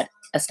that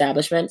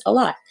establishment a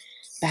lot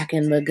back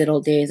in the good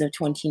old days of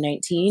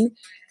 2019.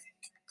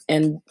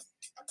 And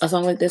a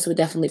song like this would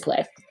definitely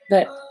play.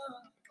 But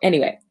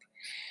anyway,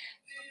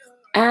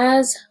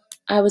 as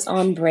I was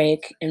on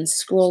break and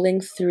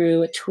scrolling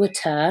through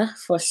Twitter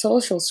for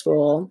social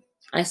scroll,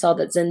 I saw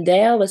that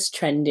Zendaya was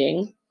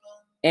trending.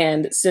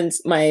 And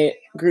since my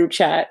group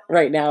chat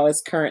right now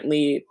is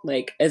currently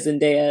like a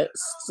Zendaya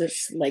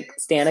like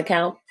Stan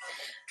account,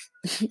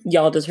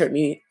 y'all just heard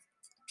me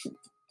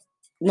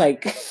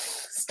like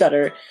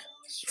stutter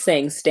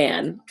saying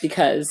Stan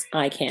because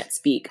I can't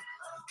speak.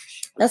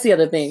 That's the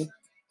other thing.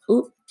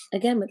 Oop,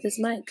 again with this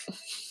mic.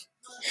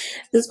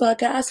 This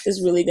podcast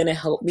is really going to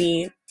help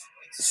me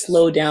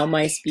slow down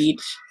my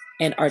speech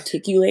and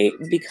articulate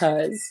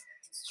because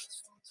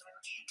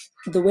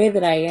the way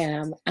that I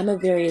am, I'm a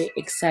very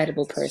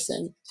excitable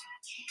person.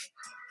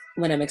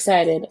 When I'm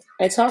excited,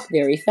 I talk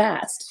very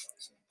fast.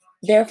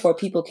 Therefore,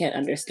 people can't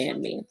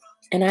understand me.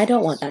 And I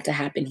don't want that to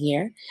happen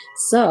here.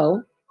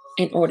 So,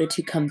 in order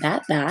to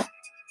combat that,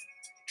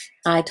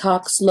 I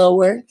talk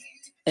slower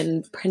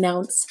and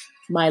pronounce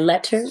my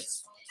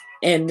letters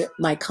and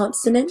my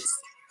consonants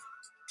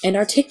and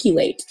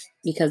articulate,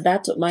 because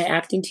that's what my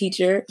acting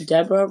teacher,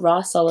 Deborah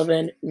Ross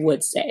Sullivan,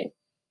 would say.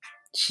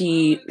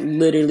 She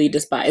literally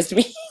despised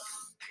me.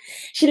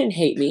 She didn't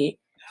hate me,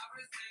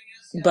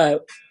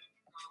 but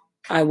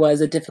I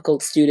was a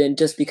difficult student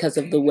just because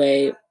of the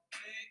way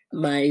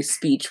my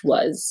speech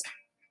was,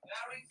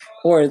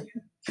 or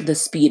the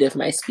speed of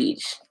my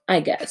speech,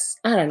 I guess.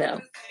 I don't know.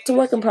 It's a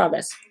work in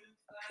progress.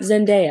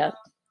 Zendaya.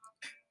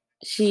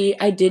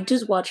 I did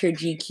just watch her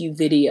GQ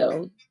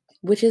video,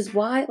 which is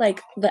why,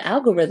 like, the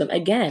algorithm,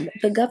 again,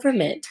 the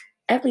government,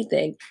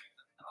 everything,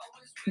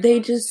 they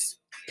just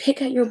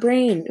pick at your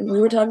brain. We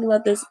were talking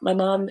about this, my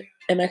mom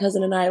and my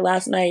cousin and I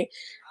last night,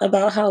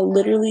 about how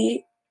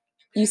literally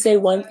you say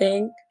one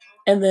thing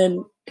and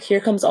then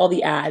here comes all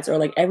the ads or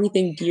like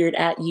everything geared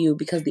at you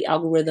because the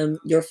algorithm,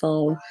 your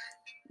phone,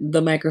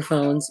 the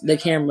microphones, the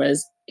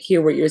cameras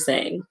hear what you're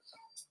saying.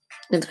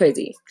 It's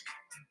crazy.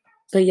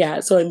 But yeah,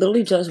 so I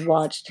literally just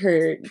watched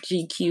her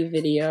GQ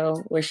video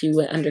where she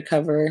went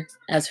undercover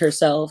as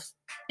herself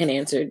and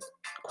answered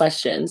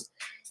questions.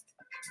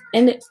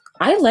 And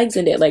I like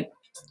Zendaya. Like,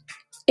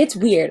 it's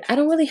weird. I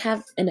don't really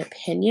have an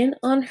opinion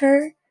on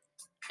her.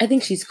 I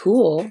think she's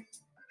cool.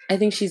 I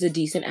think she's a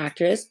decent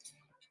actress.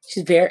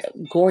 She's very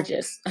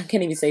gorgeous. I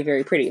can't even say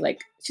very pretty. Like,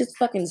 she's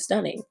fucking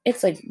stunning.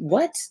 It's like,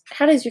 what?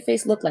 How does your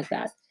face look like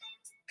that?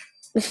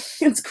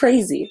 It's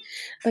crazy.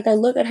 Like, I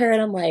look at her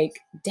and I'm like,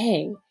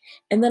 dang.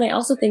 And then I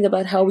also think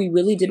about how we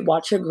really did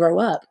watch her grow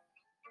up.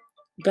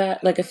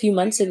 But like a few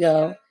months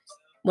ago,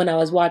 when I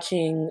was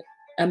watching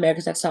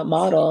America's Next Top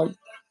Model,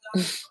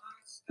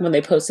 when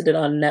they posted it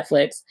on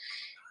Netflix,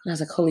 and I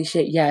was like, holy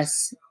shit,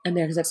 yes,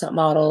 America's Next Top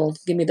Model,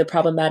 give me the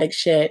problematic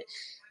shit.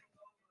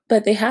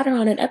 But they had her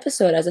on an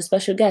episode as a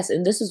special guest,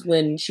 and this is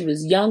when she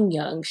was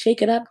young,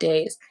 Shake It Up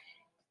days.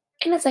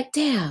 And it's like,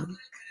 damn,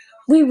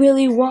 we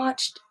really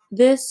watched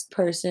this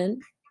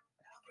person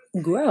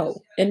grow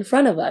in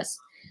front of us.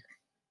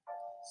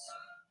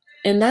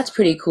 And that's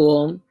pretty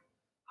cool,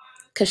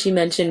 because she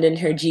mentioned in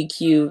her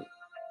GQ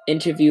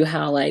interview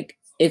how, like,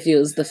 it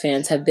feels the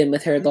fans have been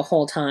with her the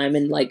whole time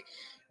and, like,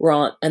 we're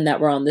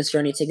on this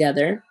journey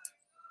together.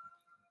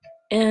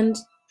 And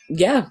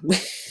yeah,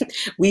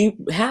 we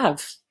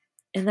have.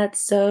 And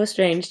that's so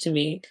strange to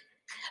me.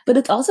 But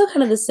it's also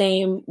kind of the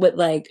same with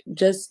like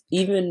just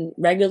even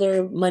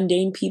regular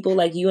mundane people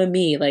like you and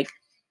me. Like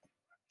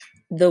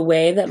the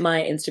way that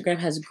my Instagram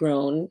has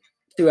grown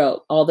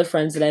throughout all the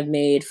friends that I've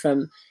made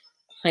from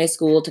high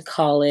school to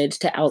college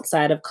to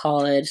outside of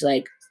college,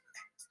 like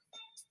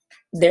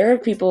there are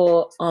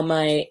people on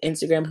my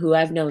Instagram who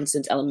I've known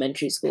since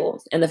elementary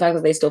school. And the fact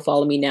that they still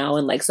follow me now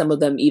and like some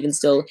of them even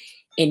still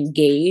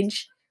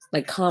engage,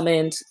 like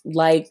comment,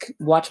 like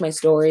watch my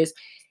stories.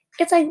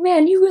 It's like,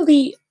 man, you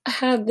really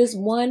have this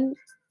one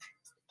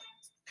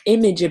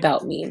image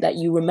about me that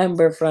you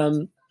remember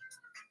from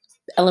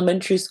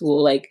elementary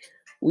school. Like,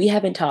 we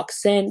haven't talked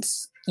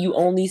since. You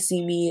only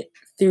see me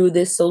through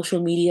this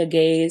social media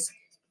gaze,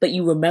 but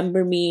you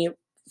remember me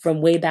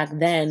from way back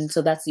then.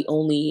 So that's the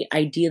only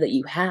idea that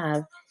you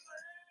have.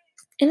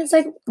 And it's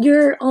like,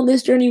 you're on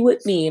this journey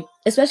with me,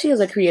 especially as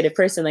a creative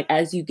person, like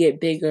as you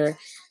get bigger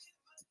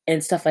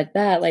and stuff like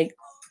that. Like,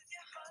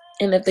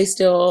 and if they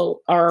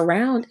still are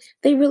around,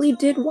 they really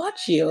did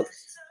watch you.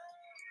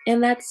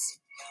 And that's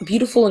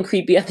beautiful and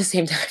creepy at the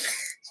same time.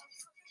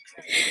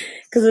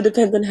 Because it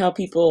depends on how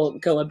people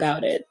go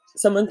about it.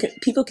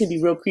 People can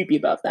be real creepy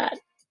about that.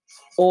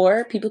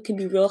 Or people can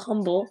be real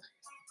humble.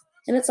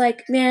 And it's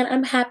like, man,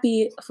 I'm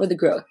happy for the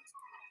growth.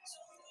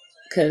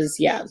 Because,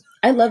 yeah,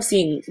 I love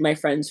seeing my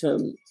friends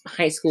from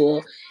high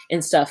school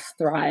and stuff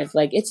thrive.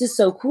 Like, it's just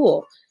so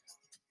cool.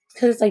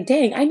 Because it's like,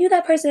 dang, I knew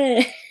that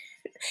person.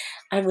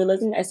 I'm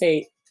realizing I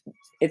say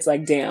it's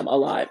like, damn, a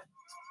lot.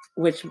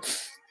 Which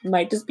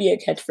Might just be a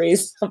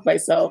catchphrase of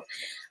myself,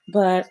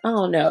 but I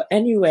don't know.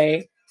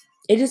 Anyway,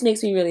 it just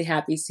makes me really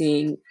happy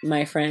seeing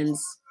my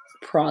friends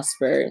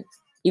prosper,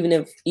 even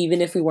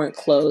if we weren't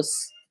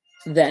close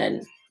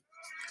then.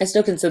 I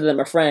still consider them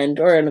a friend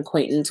or an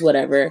acquaintance,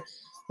 whatever.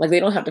 Like, they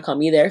don't have to call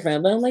me their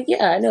friend, but I'm like,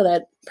 yeah, I know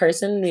that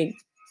person. We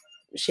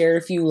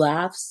shared a few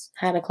laughs,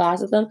 had a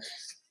class with them.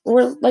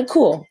 We're like,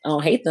 cool. I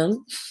don't hate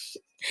them,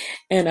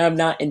 and I'm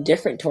not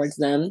indifferent towards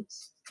them.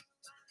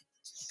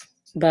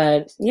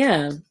 But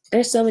yeah,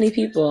 there's so many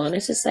people, and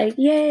it's just like,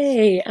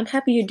 yay! I'm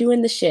happy you're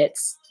doing the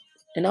shits,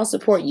 and I'll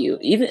support you,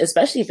 even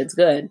especially if it's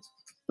good.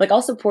 Like,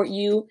 I'll support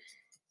you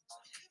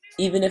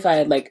even if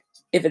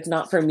it's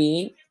not for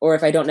me, or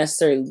if I don't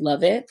necessarily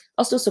love it.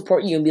 I'll still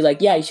support you and be like,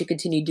 yeah, you should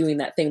continue doing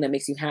that thing that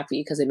makes you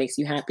happy because it makes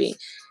you happy.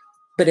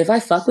 But if I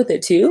fuck with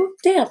it too,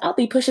 damn, I'll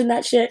be pushing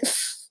that shit.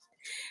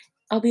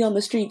 I'll be on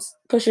the streets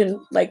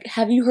pushing, like,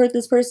 have you heard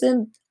this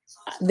person?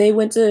 They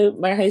went to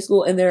my high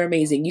school and they're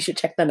amazing. You should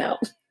check them out.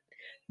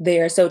 They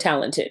are so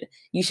talented.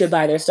 You should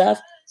buy their stuff.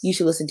 You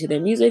should listen to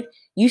their music.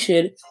 You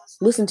should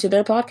listen to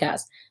their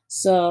podcast.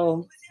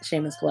 So,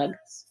 shameless plug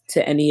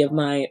to any of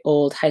my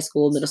old high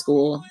school, middle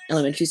school,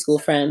 elementary school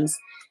friends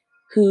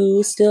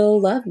who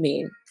still love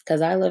me,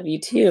 because I love you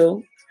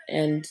too,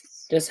 and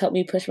just help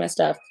me push my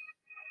stuff.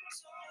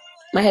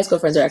 My high school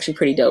friends are actually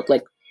pretty dope.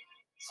 Like,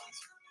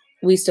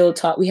 we still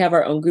talk. We have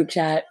our own group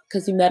chat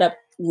because we met up.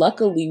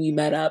 Luckily, we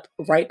met up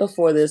right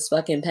before this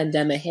fucking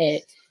pandemic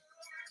hit.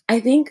 I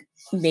think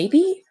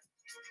maybe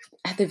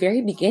at the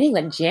very beginning,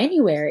 like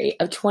January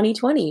of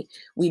 2020,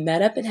 we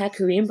met up and had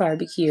Korean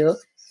barbecue.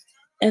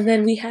 And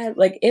then we had,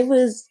 like, it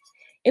was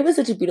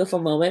such a beautiful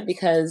moment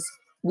because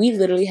we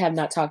literally have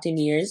not talked in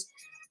years.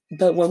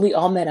 But when we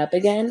all met up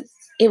again,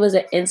 it was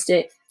an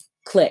instant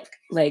click.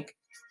 Like,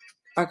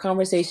 our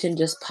conversation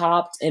just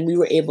popped and we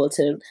were able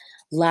to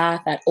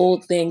laugh at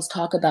old things,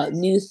 talk about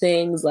new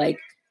things, like,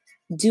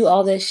 do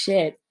all this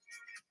shit.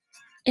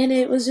 And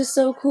it was just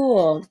so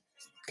cool.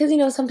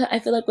 Because, sometimes I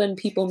feel like when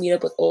people meet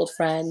up with old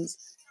friends,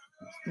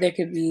 there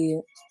could be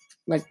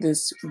like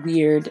this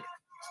weird,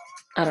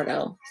 I don't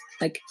know,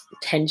 like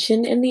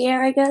tension in the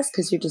air, I guess.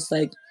 Because you're just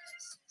like,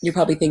 you're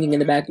probably thinking in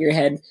the back of your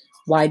head,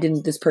 why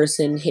didn't this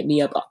person hit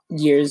me up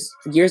years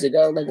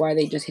ago? Like, why are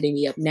they just hitting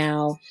me up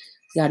now?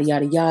 Yada,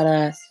 yada,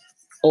 yada.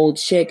 Old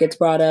shit gets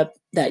brought up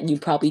that you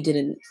probably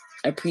didn't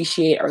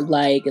appreciate or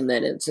like. And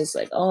then it's just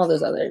like all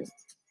this other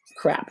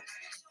crap.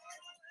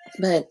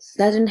 But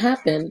that didn't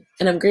happen.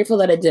 And I'm grateful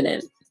that it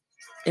didn't.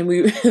 And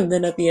and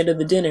then at the end of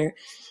the dinner,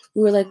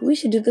 we were like, we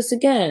should do this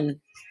again.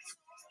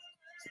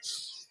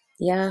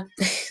 Yeah.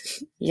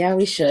 Yeah,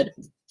 we should.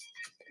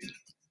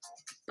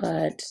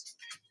 But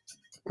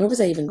where was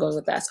I even going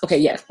with that? Okay,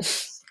 yeah.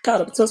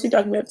 God, I'm supposed to be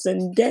talking about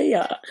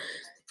Zendaya.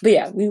 But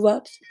yeah, we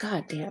watched.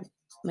 God damn,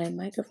 my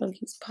microphone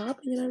keeps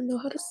popping and I don't know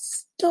how to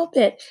stop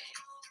it.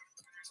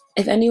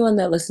 If anyone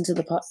that listens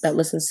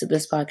to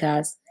this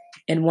podcast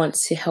and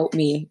wants to help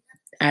me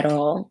at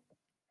all,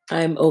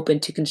 I'm open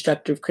to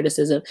constructive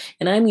criticism,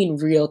 and I mean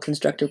real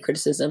constructive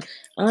criticism.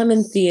 I'm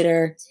in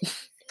theater.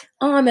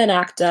 I'm an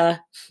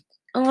actor.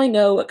 I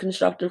know what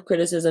constructive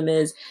criticism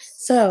is.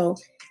 So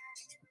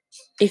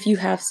if you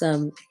have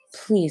some,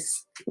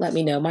 please let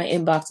me know. My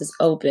inbox is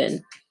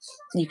open.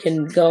 You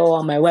can go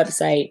on my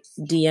website,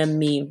 DM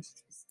me,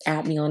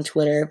 at me on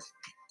Twitter,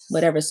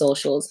 whatever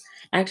socials.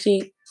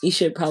 Actually, you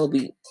should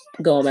probably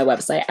go on my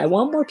website. I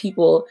want more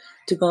people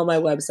to go on my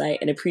website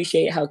and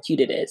appreciate how cute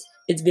it is.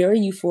 It's very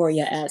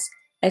Euphoria-esque.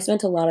 I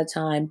spent a lot of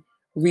time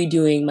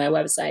redoing my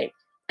website.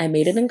 I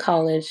made it in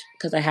college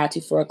because I had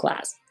to for a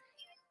class.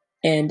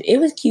 And it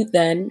was cute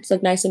then. It's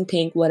like nice and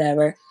pink,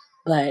 whatever.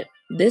 But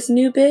this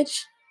new bitch,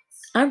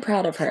 I'm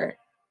proud of her.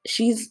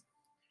 She's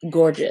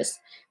gorgeous.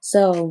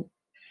 So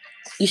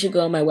you should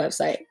go on my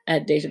website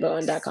at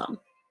dejabowen.com.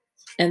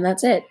 And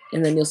that's it.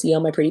 And then you'll see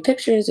all my pretty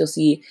pictures. You'll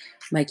see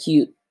my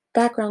cute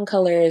background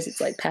colors.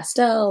 It's like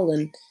pastel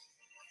and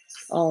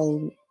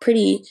all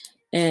pretty.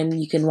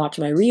 And you can watch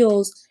my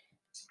reels.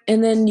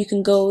 And then you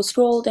can go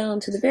scroll down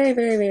to the very,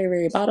 very, very,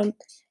 very bottom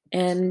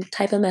and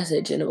type a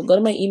message. And it will go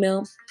to my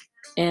email.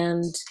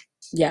 And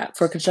yeah,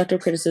 for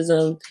constructive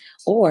criticism,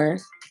 or,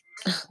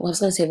 well, I was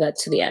going to save that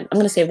to the end. I'm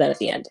going to save that at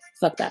the end.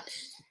 Fuck that.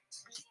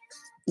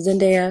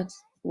 Zendaya,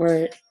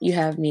 where you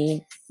have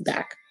me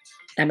back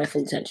at my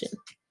full attention.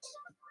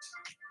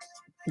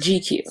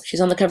 GQ.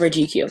 She's on the cover of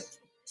GQ.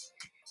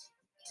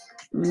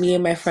 Me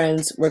and my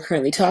friends were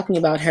currently talking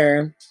about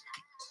her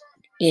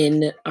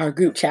in our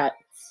group chat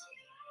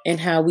and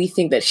how we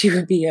think that she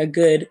would be a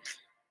good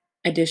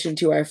addition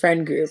to our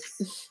friend group.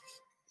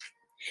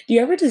 Do you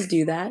ever just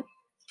do that?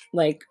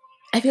 Like,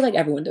 I feel like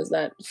everyone does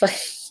that.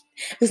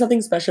 There's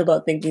nothing special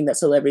about thinking that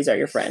celebrities are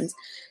your friends.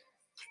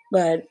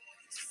 But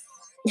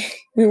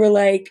we were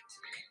like,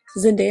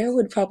 Zendaya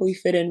would probably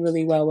fit in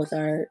really well with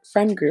our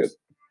friend group,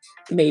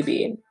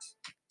 maybe.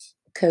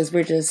 Because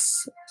we're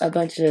just a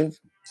bunch of,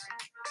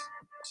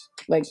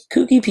 like,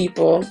 kooky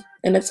people,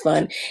 and it's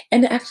fun.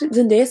 And actually,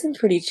 Zendaya seems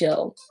pretty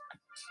chill.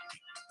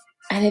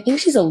 And I think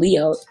she's a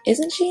Leo,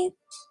 isn't she?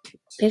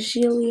 Is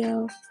she a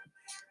Leo?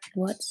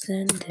 What's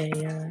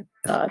Zendaya?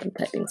 God, I'm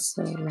typing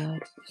so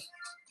loud.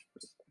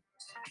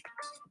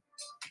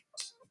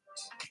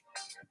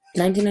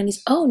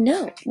 1990s. Oh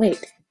no,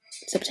 wait.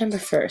 September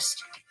 1st.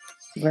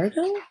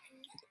 Virgo?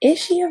 Is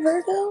she a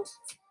Virgo?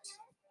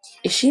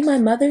 Is she my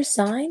mother's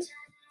sign?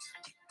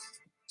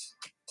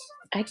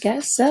 I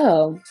guess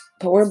so.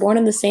 But we're born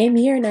in the same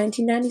year,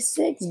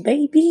 1996,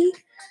 baby.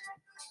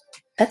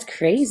 That's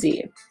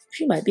crazy.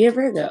 She might be a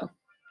Virgo.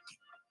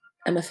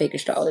 I'm a fake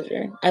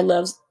astrologer. I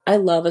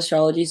love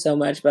astrology so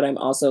much, but I'm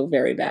also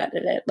very bad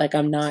at it. Like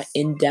I'm not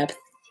in depth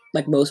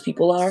like most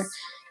people are.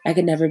 I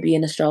could never be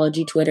an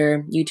astrology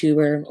Twitter,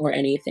 YouTuber, or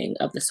anything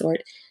of the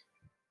sort.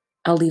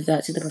 I'll leave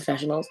that to the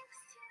professionals.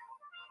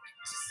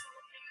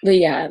 But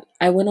yeah,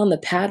 I went on the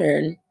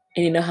pattern,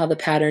 and you know how the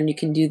pattern you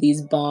can do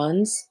these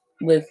bonds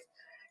with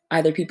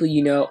either people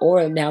you know,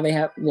 or now they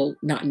have, well,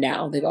 not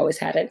now, they've always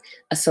had it,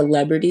 a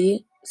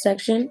celebrity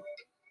section.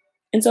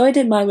 And so I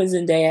did mine with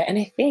Zendaya, and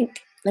I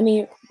think, let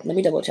me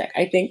double check.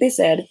 I think they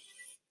said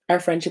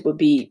our friendship would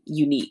be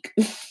unique.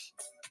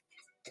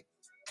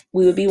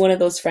 We would be one of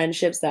those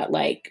friendships that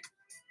like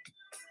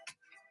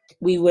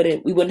we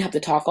wouldn't have to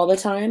talk all the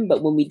time,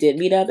 but when we did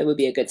meet up, it would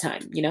be a good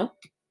time, you know?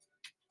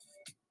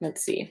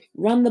 Let's see.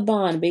 Run the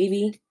bond,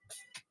 baby.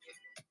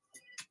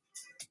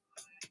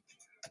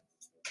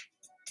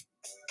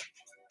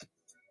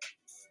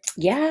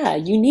 Yeah,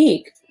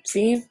 unique.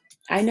 See?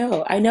 I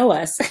know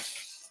us.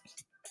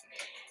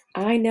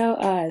 I know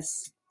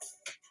us.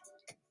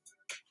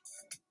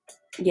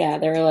 Yeah,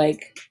 they're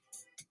like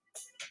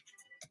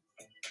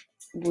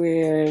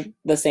we're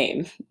the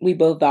same. We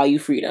both value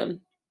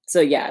freedom. So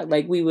yeah,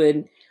 like we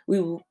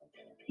we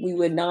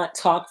would not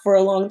talk for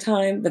a long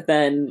time, but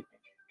then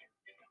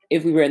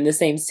if we were in the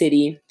same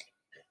city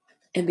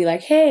and be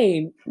like,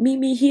 "Hey, meet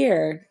me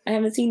here. I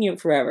haven't seen you in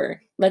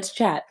forever. Let's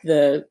chat."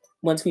 The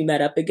once we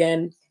met up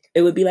again,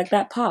 it would be like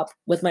that pop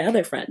with my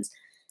other friends.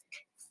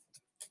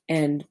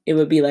 And it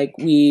would be like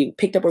we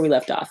picked up where we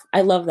left off.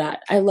 I love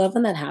that. I love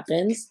when that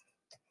happens.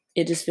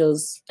 It just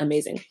feels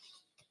amazing.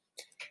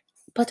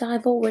 But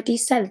I've already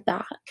said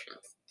that.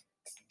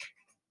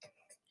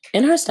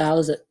 And her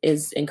style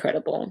is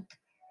incredible.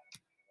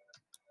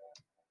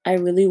 I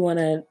really want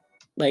to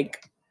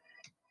like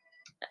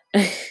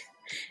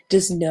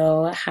just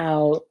know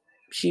how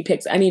she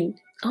picks. I mean,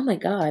 oh my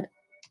god,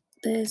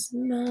 this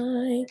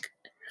mic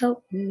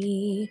help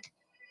me.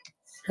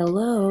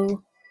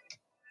 Hello.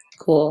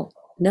 Cool.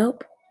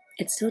 Nope.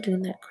 It's still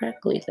doing that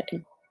crackly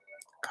thing.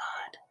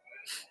 God.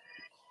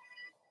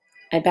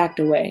 I backed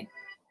away.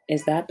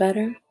 Is that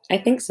better? I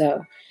think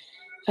so.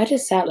 If I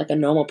just sat like a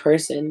normal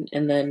person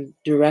and then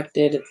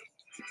directed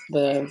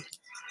the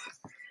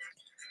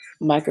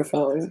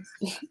microphone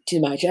to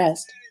my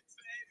chest.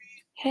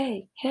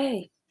 Hey,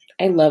 hey.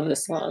 I love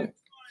this song.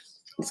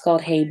 It's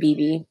called Hey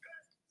BB.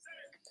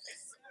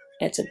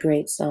 It's a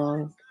great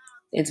song.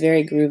 It's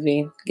very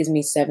groovy. Gives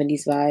me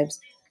 70s vibes.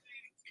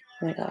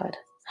 Oh my god.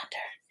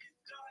 Hunter.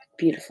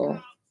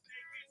 Beautiful.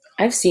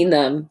 I've seen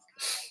them.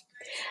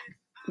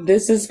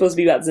 This is supposed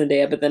to be about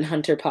Zendaya, but then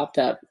Hunter popped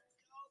up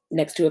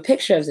next to a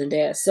picture of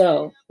Zendaya.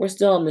 So we're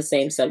still on the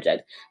same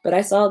subject. But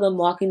I saw them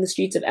walking the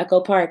streets of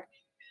Echo Park,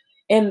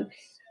 and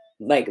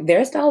like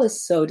their style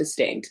is so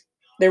distinct.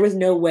 There was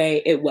no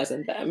way it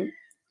wasn't them.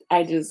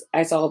 I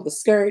saw the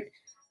skirt,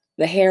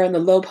 the hair on the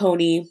low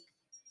pony,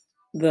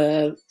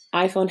 the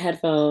iPhone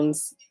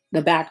headphones,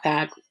 the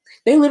backpack.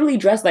 They literally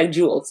dress like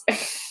jewels.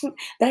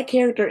 That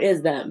character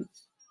is them.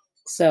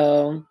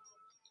 So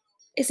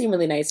it seemed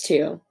really nice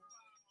too.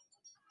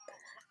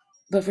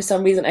 But for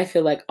some reason, I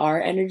feel like our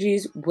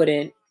energies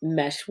wouldn't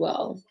mesh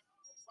well.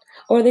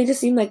 Or they just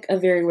seem like a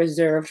very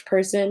reserved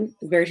person,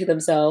 very to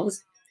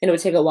themselves, and it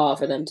would take a while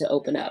for them to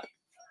open up,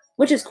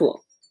 which is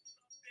cool.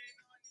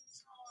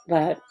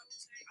 But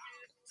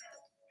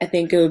I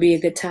think it would be a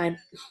good time.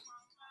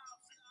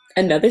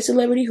 Another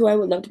celebrity who I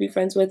would love to be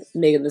friends with,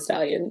 Megan the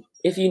Stallion.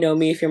 If you know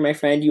me, if you're my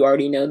friend, you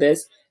already know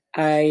this.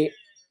 I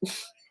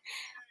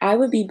I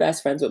would be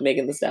best friends with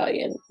Megan the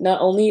Stallion.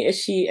 Not only is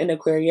she an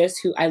Aquarius,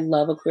 who I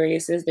love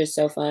Aquariuses, they're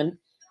so fun,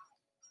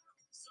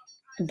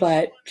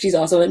 but she's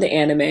also into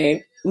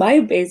anime. My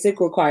basic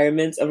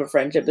requirements of a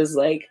friendship is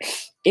like,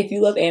 if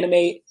you love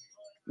anime,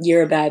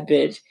 you're a bad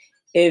bitch.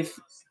 If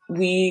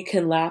we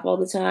can laugh all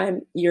the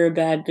time, you're a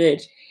bad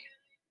bitch.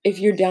 If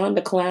you're down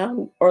to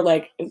clown or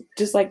like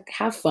just like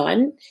have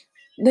fun,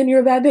 then you're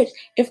a bad bitch.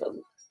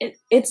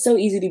 It's so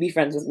easy to be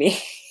friends with me.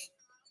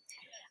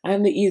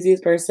 I'm the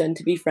easiest person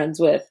to be friends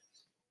with.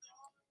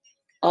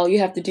 All you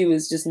have to do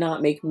is just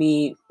not make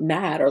me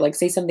mad or like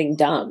say something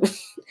dumb.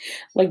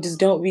 Like just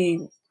don't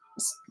be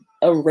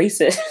a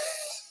racist.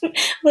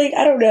 Like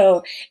I don't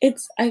know.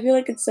 I feel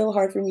like it's so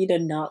hard for me to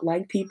not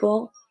like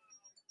people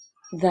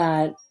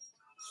that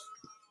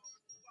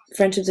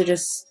friendships are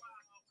just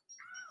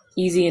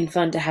easy and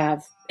fun to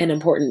have and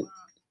important.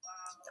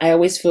 I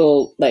always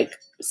feel like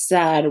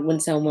sad when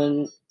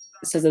someone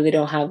says that they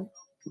don't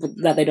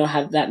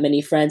have that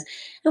many friends.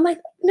 I'm like,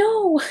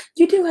 no,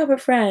 you do have a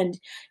friend.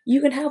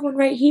 You can have one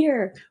right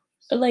here.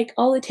 Like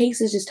all it takes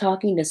is just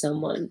talking to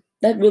someone.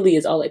 That really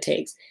is all it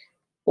takes.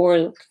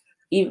 or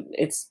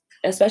it's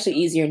especially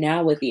easier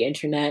now with the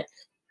internet,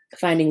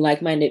 finding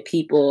like-minded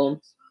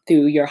people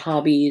through your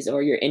hobbies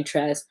or your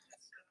interests,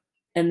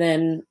 and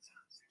then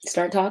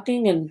start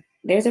talking, and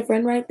there's a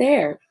friend right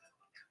there.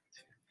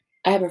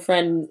 I have a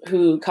friend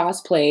who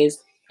cosplays,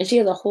 and she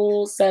has a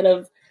whole set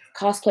of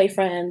cosplay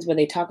friends where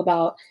they talk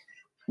about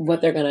what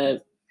they're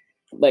gonna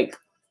like,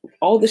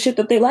 all the shit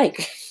that they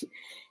like,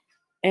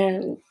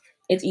 and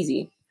it's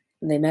easy.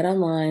 They met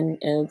online,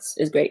 and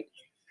it's great.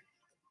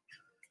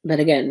 But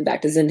again,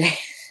 back to Zendaya.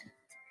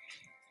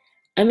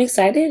 I'm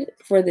excited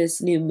for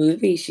this new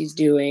movie she's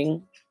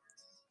doing,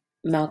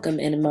 Malcolm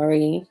and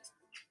Marie.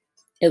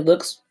 It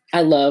looks,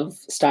 I love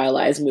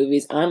stylized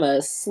movies. I'm a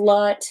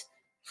slut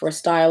for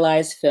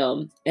stylized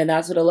film, and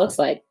that's what it looks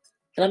like.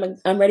 And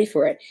I'm ready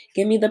for it.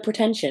 Give me the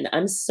pretension.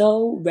 I'm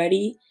so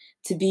ready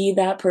to be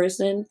that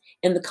person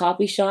in the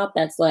coffee shop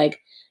that's like,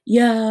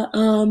 yeah,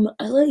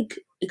 I like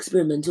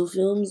experimental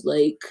films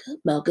like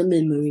Malcolm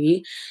and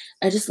Marie.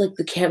 I just like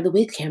the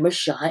way the camera's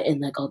shot and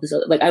like all this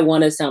other, like I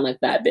want to sound like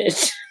that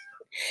bitch.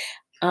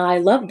 I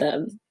love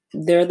them.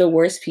 They're the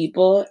worst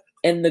people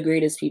and the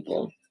greatest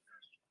people.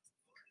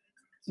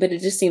 But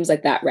it just seems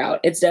like that route.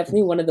 It's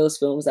definitely one of those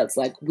films that's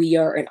like, we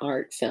are an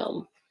art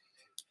film.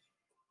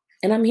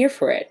 And I'm here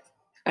for it.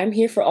 I'm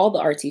here for all the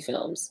artsy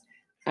films.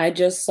 I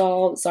just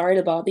saw Sorry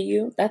to Bother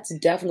You. That's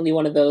definitely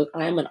one of those.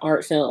 I'm an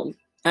art film.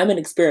 I'm an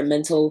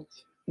experimental,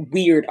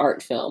 weird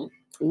art film.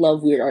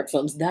 Love weird art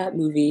films. That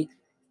movie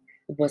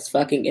was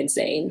fucking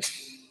insane.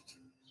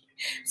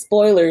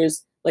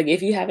 Spoilers, like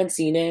if you haven't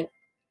seen it,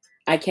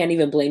 I can't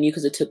even blame you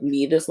because it took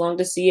me this long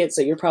to see it.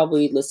 So you're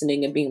probably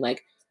listening and being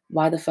like,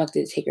 why the fuck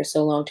did it take her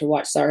so long to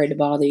watch Sorry to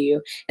Bother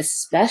You?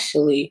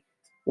 Especially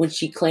when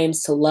she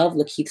claims to love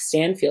Lakeith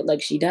Stanfield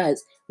like she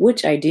does,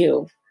 which I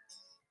do.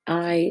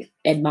 I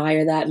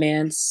admire that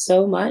man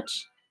so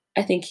much.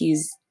 I think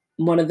he's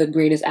one of the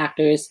greatest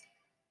actors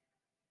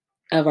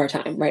of our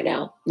time right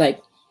now.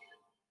 Like,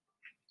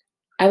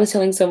 I was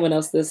telling someone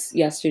else this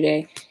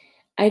yesterday.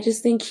 I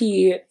just think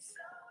he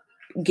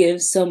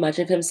gives so much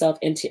of himself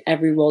into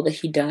every role that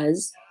he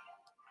does.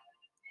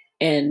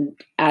 And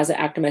as an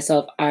actor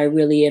myself, I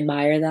really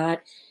admire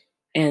that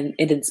and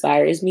it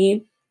inspires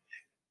me.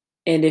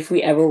 And if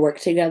we ever work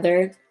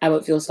together, I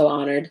would feel so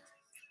honored.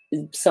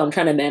 So I'm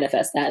trying to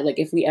manifest that. Like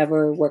if we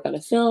ever work on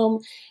a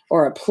film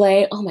or a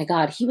play, oh my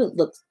God, he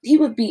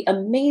would be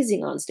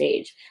amazing on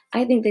stage.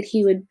 I think that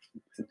he would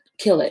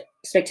kill it.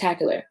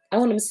 Spectacular. I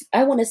want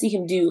to see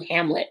him do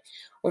Hamlet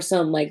or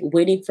some like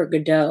Waiting for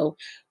Godot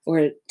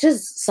or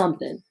just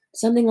something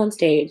on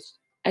stage.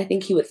 I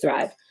think he would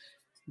thrive.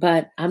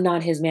 But I'm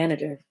not his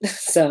manager.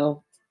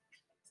 So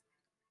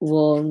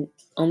will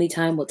only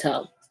time will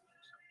tell.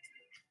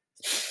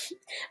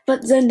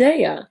 But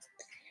Zendaya,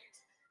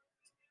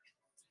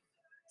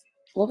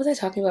 what was I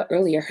talking about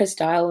earlier? Her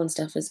style and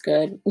stuff is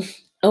good.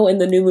 Oh,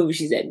 and the new movie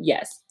she's in.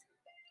 Yes.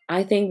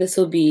 I think this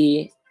will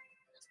be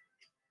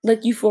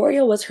like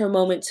Euphoria was her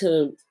moment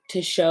to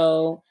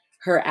show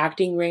her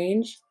acting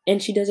range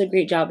and she does a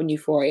great job in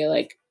Euphoria.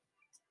 Like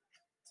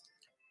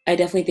I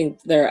definitely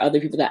think there are other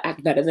people that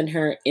act better than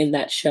her in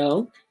that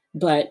show,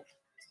 but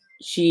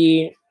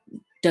she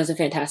does a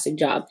fantastic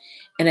job.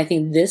 And I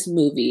think this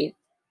movie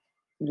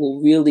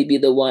will really be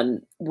the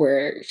one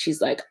where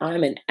she's like,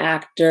 I'm an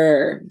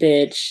actor,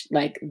 bitch.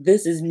 Like,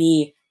 this is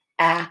me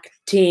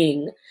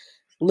acting.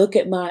 Look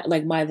at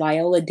my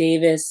Viola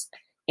Davis,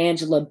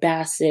 Angela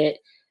Bassett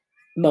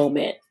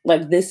moment.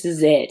 Like, this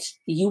is it.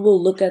 You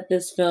will look at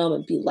this film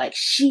and be like,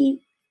 she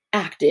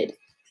acted.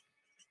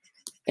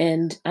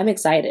 And I'm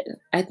excited.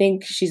 I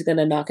think she's going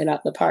to knock it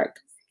out the park.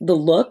 The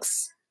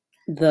looks,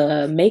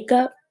 the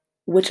makeup,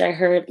 which I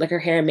heard, like her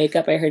hair and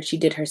makeup, I heard she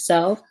did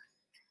herself.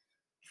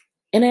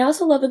 And I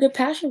also love a good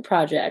passion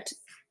project.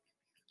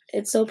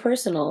 It's so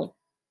personal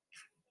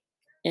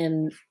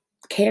and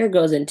care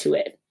goes into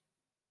it.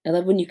 I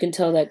love when you can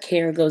tell that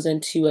care goes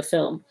into a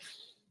film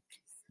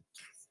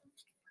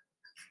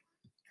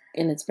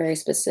and it's very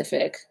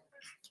specific.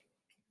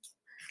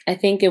 I don't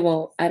think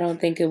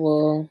it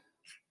will,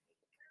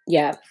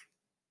 yeah,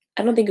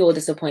 I don't think it will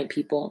disappoint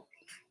people.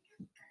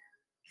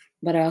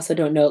 But I also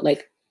don't know,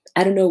 like,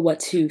 I don't know what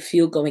to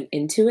feel going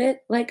into it,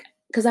 like,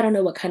 because I don't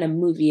know what kind of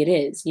movie it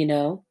is, you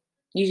know?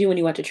 Usually when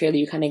you watch a trailer,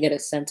 you kind of get a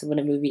sense of what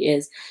a movie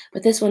is.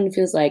 But this one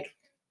feels like,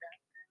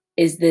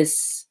 is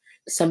this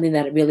something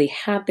that really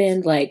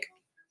happened? Like,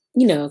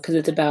 you know, because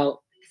it's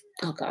about,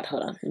 oh God,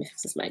 hold on. Let me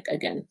fix this mic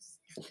again.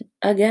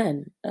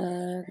 Again.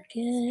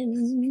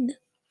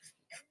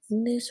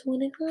 This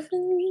one it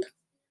happened.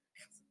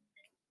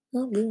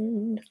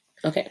 Again.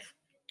 Okay.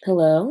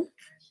 Hello?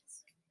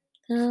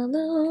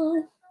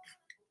 Hello?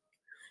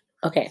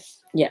 Okay.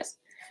 Yes.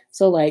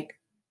 So, like,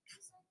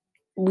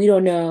 we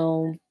don't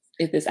know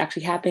if this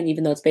actually happened,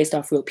 even though it's based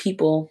off real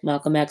people,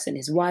 Malcolm X and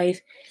his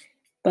wife.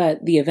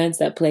 But the events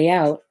that play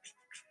out,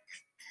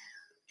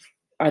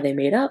 are they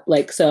made up?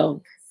 Like,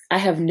 so I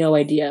have no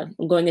idea.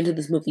 I'm going into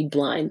this movie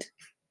blind.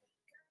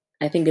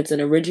 I think it's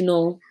an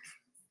original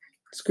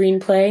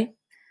screenplay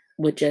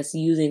with just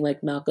using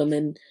like Malcolm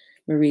and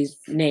Marie's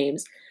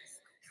names.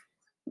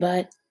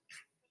 But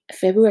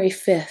February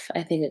 5th,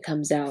 I think it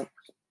comes out.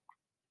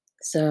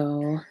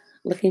 So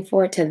looking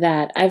forward to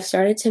that. I've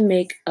started to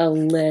make a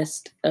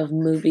list of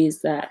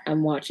movies that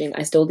I'm watching.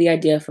 I stole the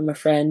idea from a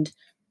friend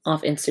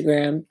off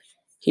Instagram.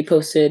 He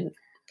posted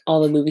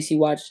all the movies he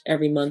watched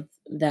every month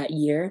that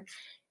year.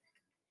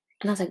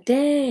 And I was like,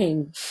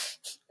 dang.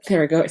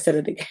 There we go. I said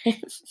it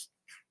again.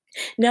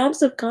 Now I'm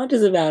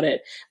subconscious about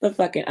it. But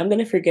fuck it. I'm going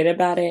to forget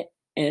about it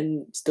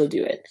and still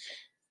do it.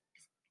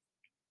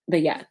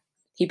 But yeah,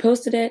 he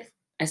posted it.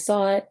 I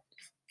saw it.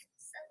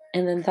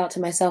 And then thought to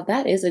myself,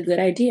 that is a good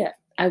idea.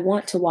 I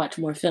want to watch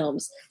more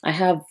films. I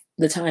have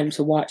the time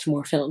to watch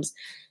more films,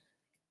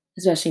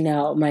 especially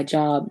now my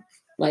job.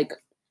 Like,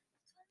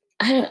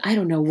 I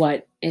don't know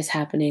what is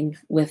happening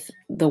with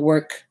the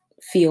work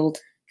field.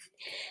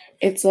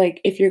 It's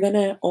like, if you're going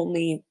to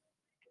only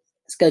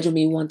schedule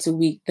me once a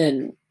week,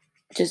 then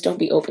just don't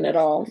be open at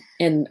all.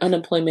 And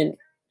unemployment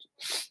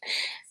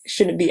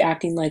shouldn't be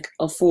acting like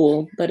a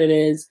fool, but it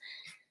is.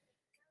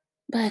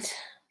 But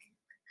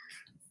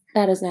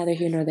that is neither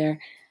here nor there.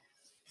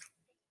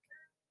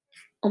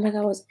 Oh my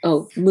God,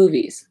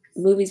 movies.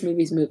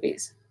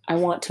 Movies. I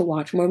want to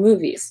watch more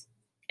movies.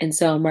 And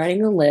so I'm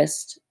writing a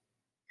list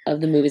of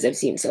the movies I've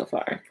seen so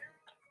far.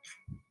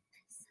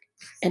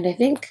 And I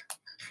think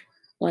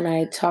when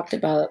I talked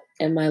about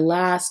in my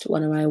last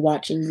one, am I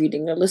watching,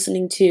 reading, or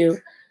listening to,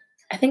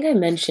 I think I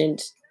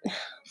mentioned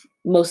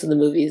most of the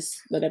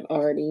movies that I've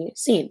already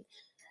seen.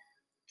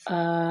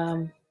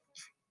 I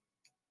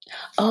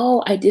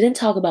didn't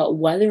talk about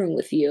Weathering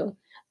with You.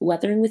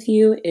 Weathering with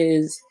You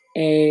is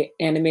a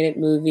animated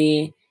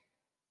movie.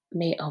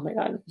 Oh my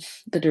God,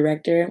 the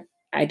director,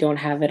 I don't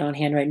have it on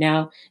hand right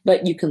now,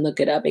 but you can look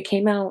it up. It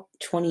came out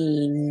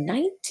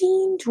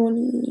 2019,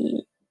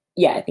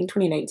 I think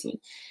 2019.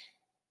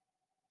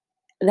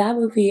 That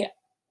movie,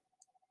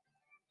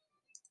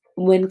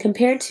 when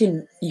compared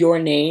to Your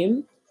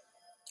Name,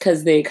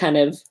 because they kind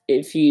of,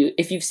 if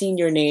you've seen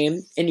Your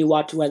Name and you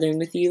watch Weathering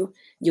with You,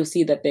 you'll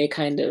see that they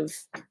kind of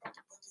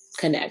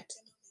connect.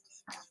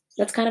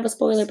 That's kind of a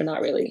spoiler, but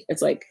not really.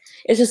 It's like,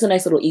 it's just a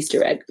nice little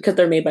Easter egg because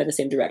they're made by the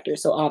same director.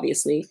 So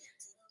obviously,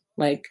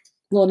 not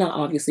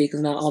obviously,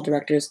 because not all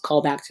directors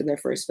call back to their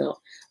first film,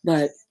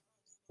 but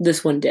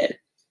this one did.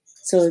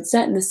 So it's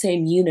set in the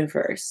same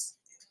universe.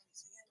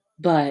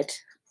 But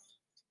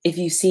if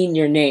you've seen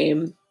Your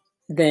Name,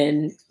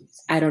 then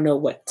I don't know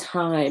what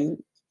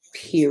time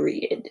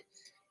period,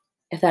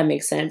 if that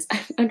makes sense.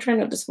 I'm trying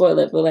not to spoil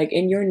it, but like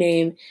in Your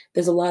Name,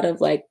 there's a lot of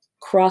like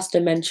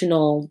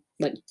cross-dimensional,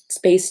 like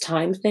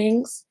space-time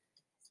things.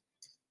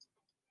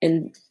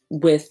 And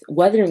with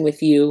Weathering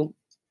with You,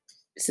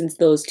 since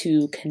those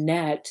two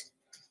connect,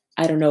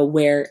 I don't know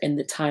where in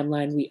the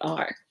timeline we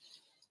are,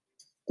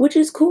 which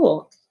is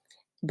cool,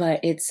 but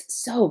it's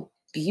so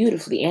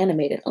beautifully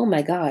animated. Oh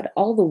my God,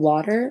 all the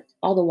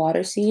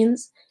water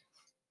scenes,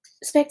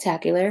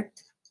 spectacular.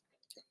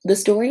 The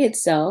story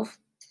itself,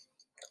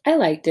 I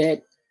liked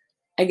it.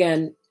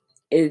 Again,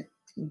 it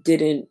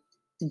didn't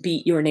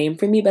beat Your Name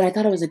for me, but I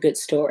thought it was a good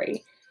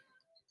story.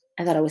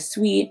 I thought it was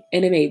sweet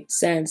and it made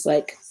sense,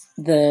 like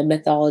the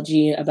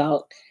mythology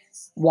about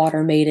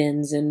water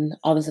maidens and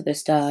all this other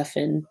stuff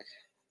and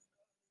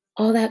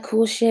all that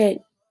cool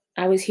shit.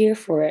 I was here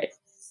for it,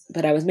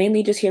 but I was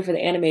mainly just here for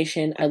the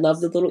animation. I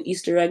love the little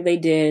Easter egg they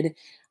did.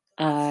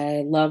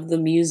 I love the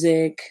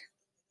music.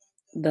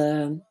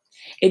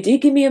 It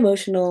did get me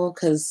emotional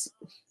because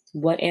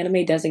what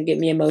anime doesn't get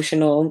me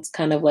emotional? It's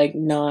kind of like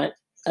not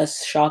a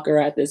shocker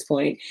at this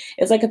point.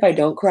 It's like if I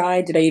don't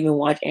cry, did I even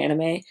watch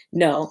anime?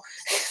 No.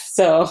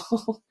 So,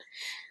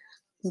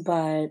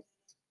 but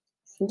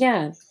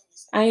yeah,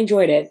 I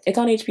enjoyed it. It's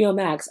on HBO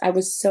Max. I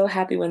was so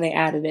happy when they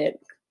added it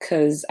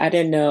because I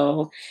didn't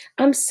know.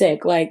 I'm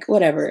sick. Like,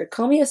 whatever.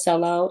 Call me a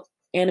sellout,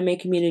 anime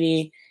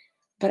community,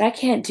 but I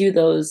can't do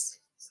those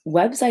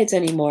websites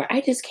anymore.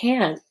 I just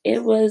can't.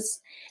 It was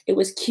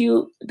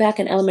cute back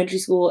in elementary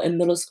school and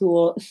middle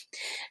school.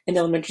 In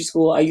elementary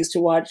school, I used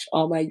to watch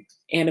all my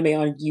anime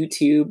on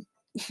YouTube.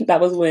 That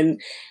was when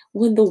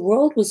the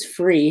world was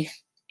free.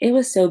 It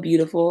was so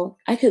beautiful.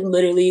 I could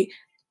literally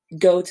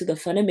go to the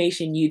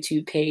Funimation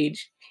YouTube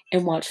page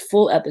and watch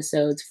full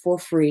episodes for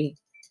free.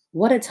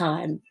 What a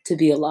time to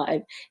be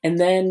alive. And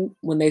then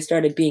when they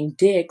started being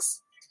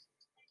dicks,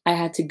 I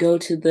had to go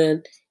to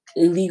the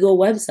illegal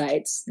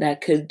websites that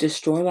could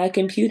destroy my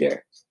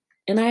computer.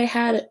 And I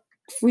had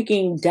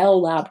freaking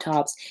Dell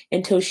laptops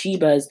and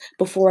Toshibas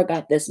before I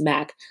got this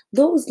Mac.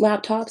 Those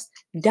laptops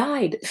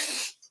died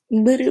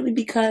literally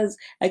because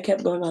I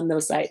kept going on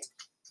those sites,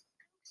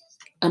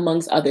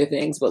 amongst other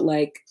things. But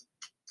like,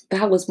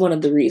 that was one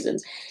of the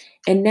reasons.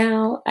 And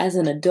now, as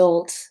an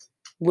adult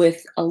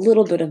with a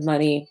little bit of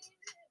money,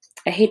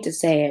 I hate to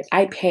say it,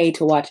 I pay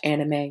to watch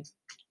anime.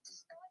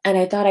 And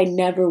I thought I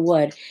never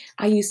would.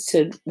 I used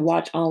to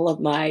watch all of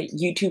my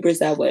YouTubers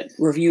that would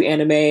review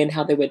anime and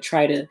how they would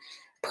try to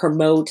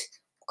promote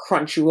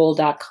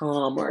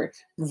Crunchyroll.com or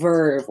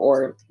Verve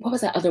or what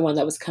was that other one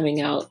that was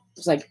coming out? It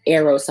was like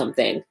Arrow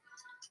something.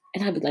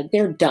 And I'd be like,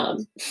 they're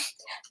dumb.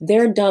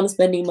 They're dumb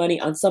spending money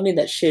on something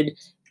that should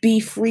be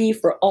free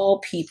for all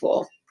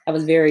people. I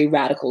was very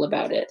radical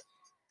about it.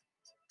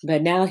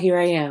 But now here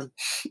I am,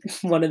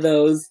 one of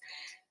those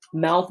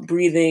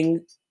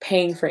mouth-breathing,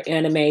 paying for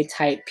anime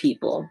type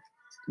people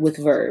with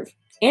Verve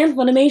and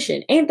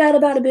Funimation. Ain't that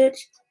about a bitch?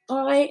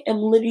 I am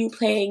literally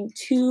paying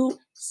 2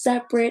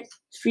 separate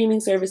streaming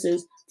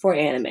services for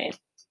anime.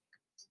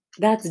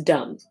 That's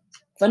dumb.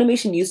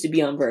 Funimation used to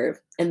be on Verve,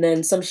 and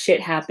then some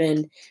shit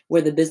happened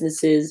where the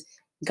businesses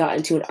got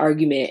into an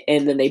argument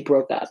and then they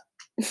broke up.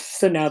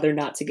 So now they're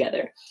not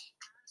together.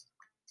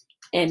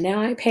 And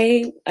now I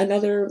pay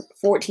another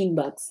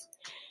 $14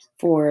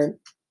 for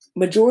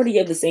majority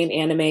of the same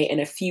anime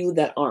and a few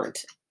that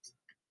aren't,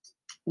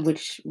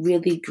 which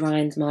really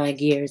grinds my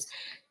gears.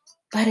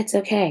 But it's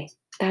okay.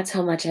 That's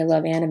how much I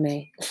love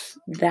anime.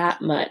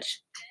 That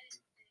much.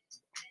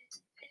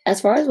 As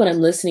far as what I'm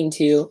listening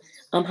to,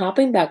 I'm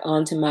hopping back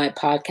onto my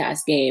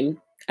podcast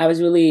game.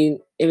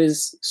 It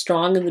was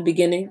strong in the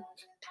beginning,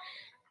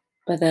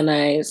 but then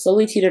I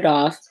slowly teetered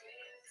off,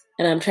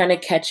 and I'm trying to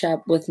catch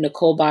up with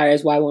Nicole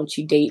Byers' Why Won't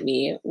You Date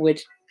Me,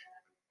 which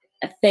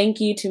thank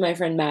you to my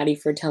friend Maddie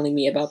for telling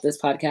me about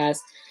this podcast,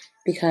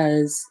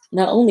 because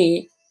not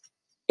only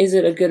is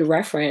it a good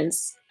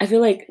reference, I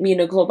feel like me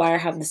and Nicole Byer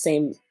have the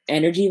same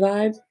energy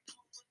vibe.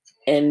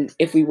 And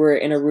if we were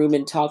in a room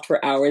and talked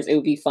for hours, it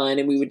would be fun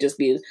and we would just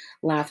be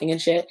laughing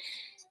and shit.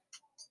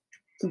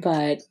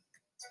 But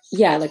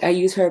yeah, like I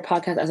use her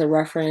podcast as a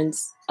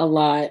reference a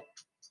lot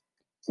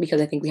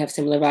because I think we have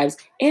similar vibes.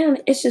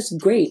 And it's just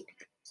great.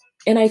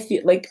 And I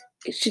feel like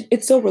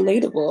it's so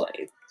relatable.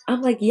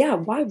 I'm like, yeah,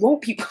 why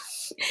won't people?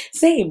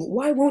 Same.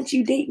 Why won't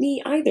you date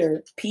me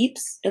either,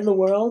 peeps in the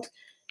world?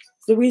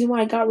 It's the reason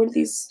why I got rid of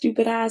these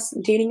stupid ass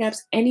dating apps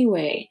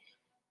anyway.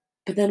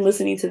 But then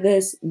listening to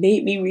this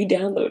made me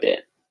re-download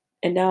it.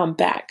 And now I'm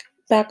back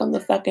on the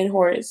fucking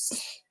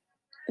horse.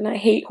 And I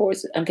hate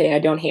horses. I'm kidding, I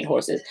don't hate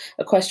horses.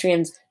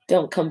 Equestrians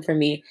don't come for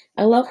me.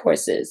 I love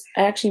horses.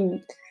 I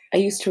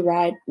used to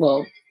ride.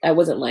 Well, I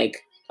wasn't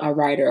like a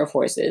rider of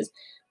horses.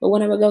 But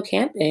when I would go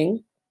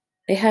camping,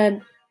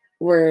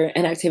 were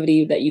an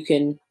activity that you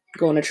can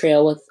go on a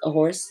trail with a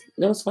horse.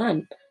 It was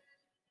fun.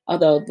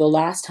 Although the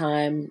last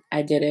time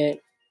I did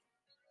it,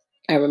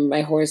 I remember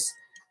my horse,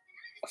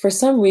 for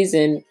some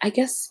reason, I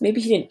guess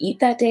maybe he didn't eat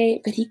that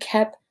day, but he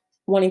kept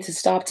wanting to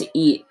stop to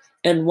eat.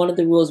 And one of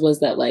the rules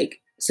was that,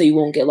 like, so you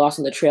won't get lost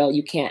on the trail,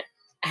 you can't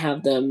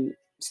have them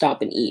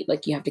stop and eat.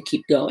 Like, you have to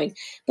keep going.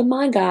 But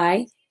my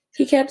guy,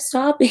 he kept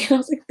stopping. And I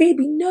was like,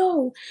 baby,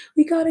 no,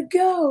 we gotta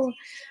go.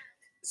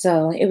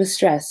 So it was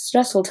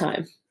stressful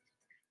time.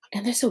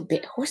 And they're so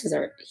big. Horses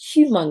are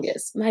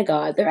humongous. My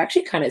God, they're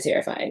actually kind of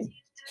terrifying.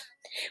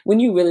 When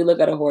you really look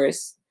at a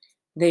horse,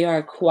 they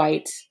are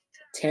quite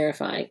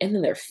terrifying. And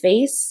then their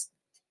face.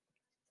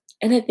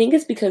 And I think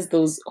it's because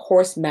those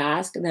horse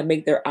masks that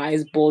make their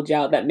eyes bulge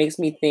out that makes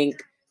me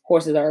think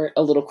horses are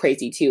a little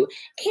crazy too.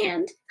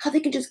 And how they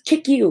can just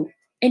kick you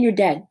and you're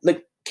dead.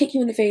 Like, kick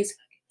you in the face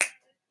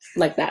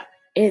like that.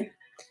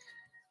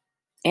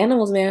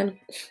 Animals, man.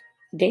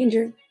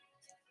 Danger.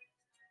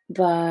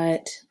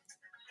 But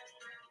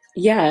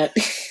yeah,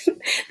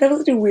 that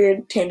was a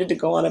weird tangent to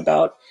go on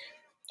about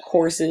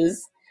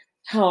horses.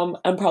 How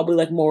I'm probably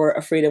like more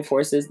afraid of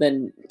horses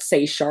than,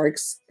 say,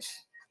 sharks.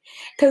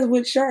 Because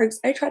with sharks,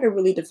 I try to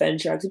really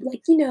defend sharks. I'd be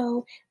like,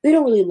 they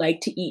don't really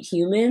like to eat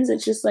humans.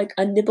 It's just like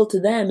a nibble to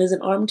them is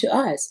an arm to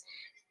us.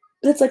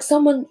 But it's like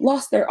someone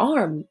lost their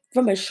arm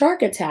from a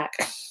shark attack.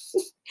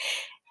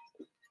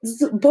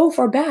 Both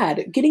are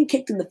bad. Getting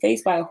kicked in the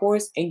face by a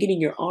horse and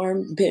getting your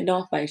arm bitten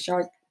off by a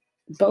shark,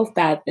 both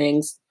bad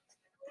things.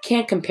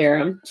 Can't compare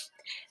them.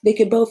 They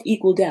could both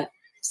equal death.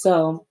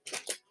 So,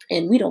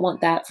 and we don't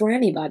want that for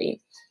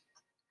anybody.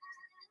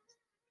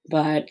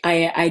 But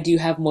I do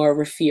have more of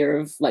a fear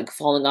of like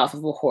falling off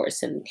of a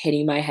horse and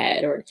hitting my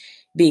head or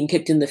being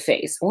kicked in the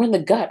face or in the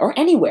gut or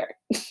anywhere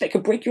that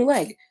could break your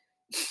leg.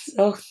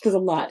 So there's a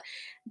lot.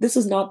 This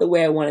is not the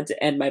way I wanted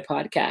to end my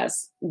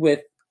podcast, with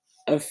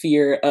a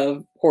fear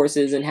of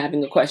horses and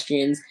having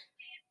equestrians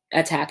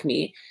attack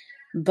me.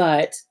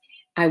 But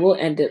I will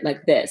end it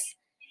like this.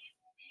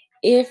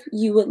 If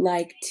you would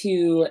like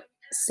to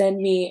send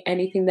me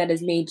anything that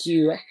has made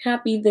you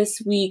happy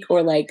this week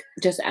or like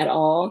just at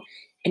all,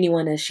 and you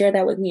want to share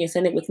that with me or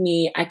send it with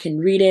me, I can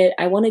read it.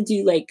 I want to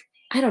do like,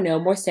 I don't know,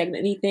 more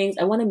segment-y things.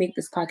 I want to make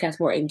this podcast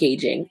more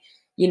engaging,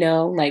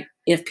 like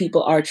if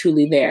people are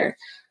truly there,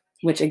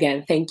 which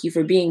again, thank you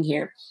for being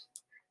here.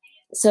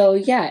 So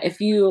yeah, if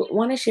you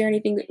want to share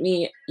anything with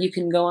me, you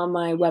can go on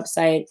my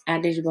website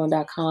at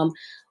dejabone.com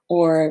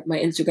or my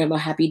Instagram,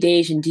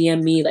 OhHappyDej, and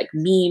DM me like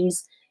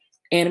memes,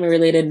 anime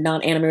related,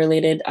 non-anime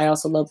related. I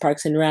also love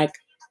Parks and Rec,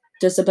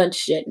 just a bunch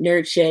of shit,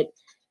 nerd shit,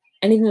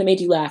 anything that made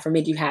you laugh or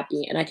made you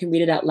happy, and I can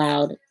read it out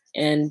loud,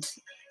 and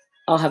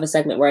I'll have a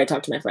segment where I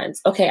talk to my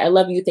friends. Okay, I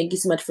love you. Thank you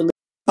so much for listening.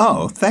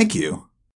 Oh, thank you.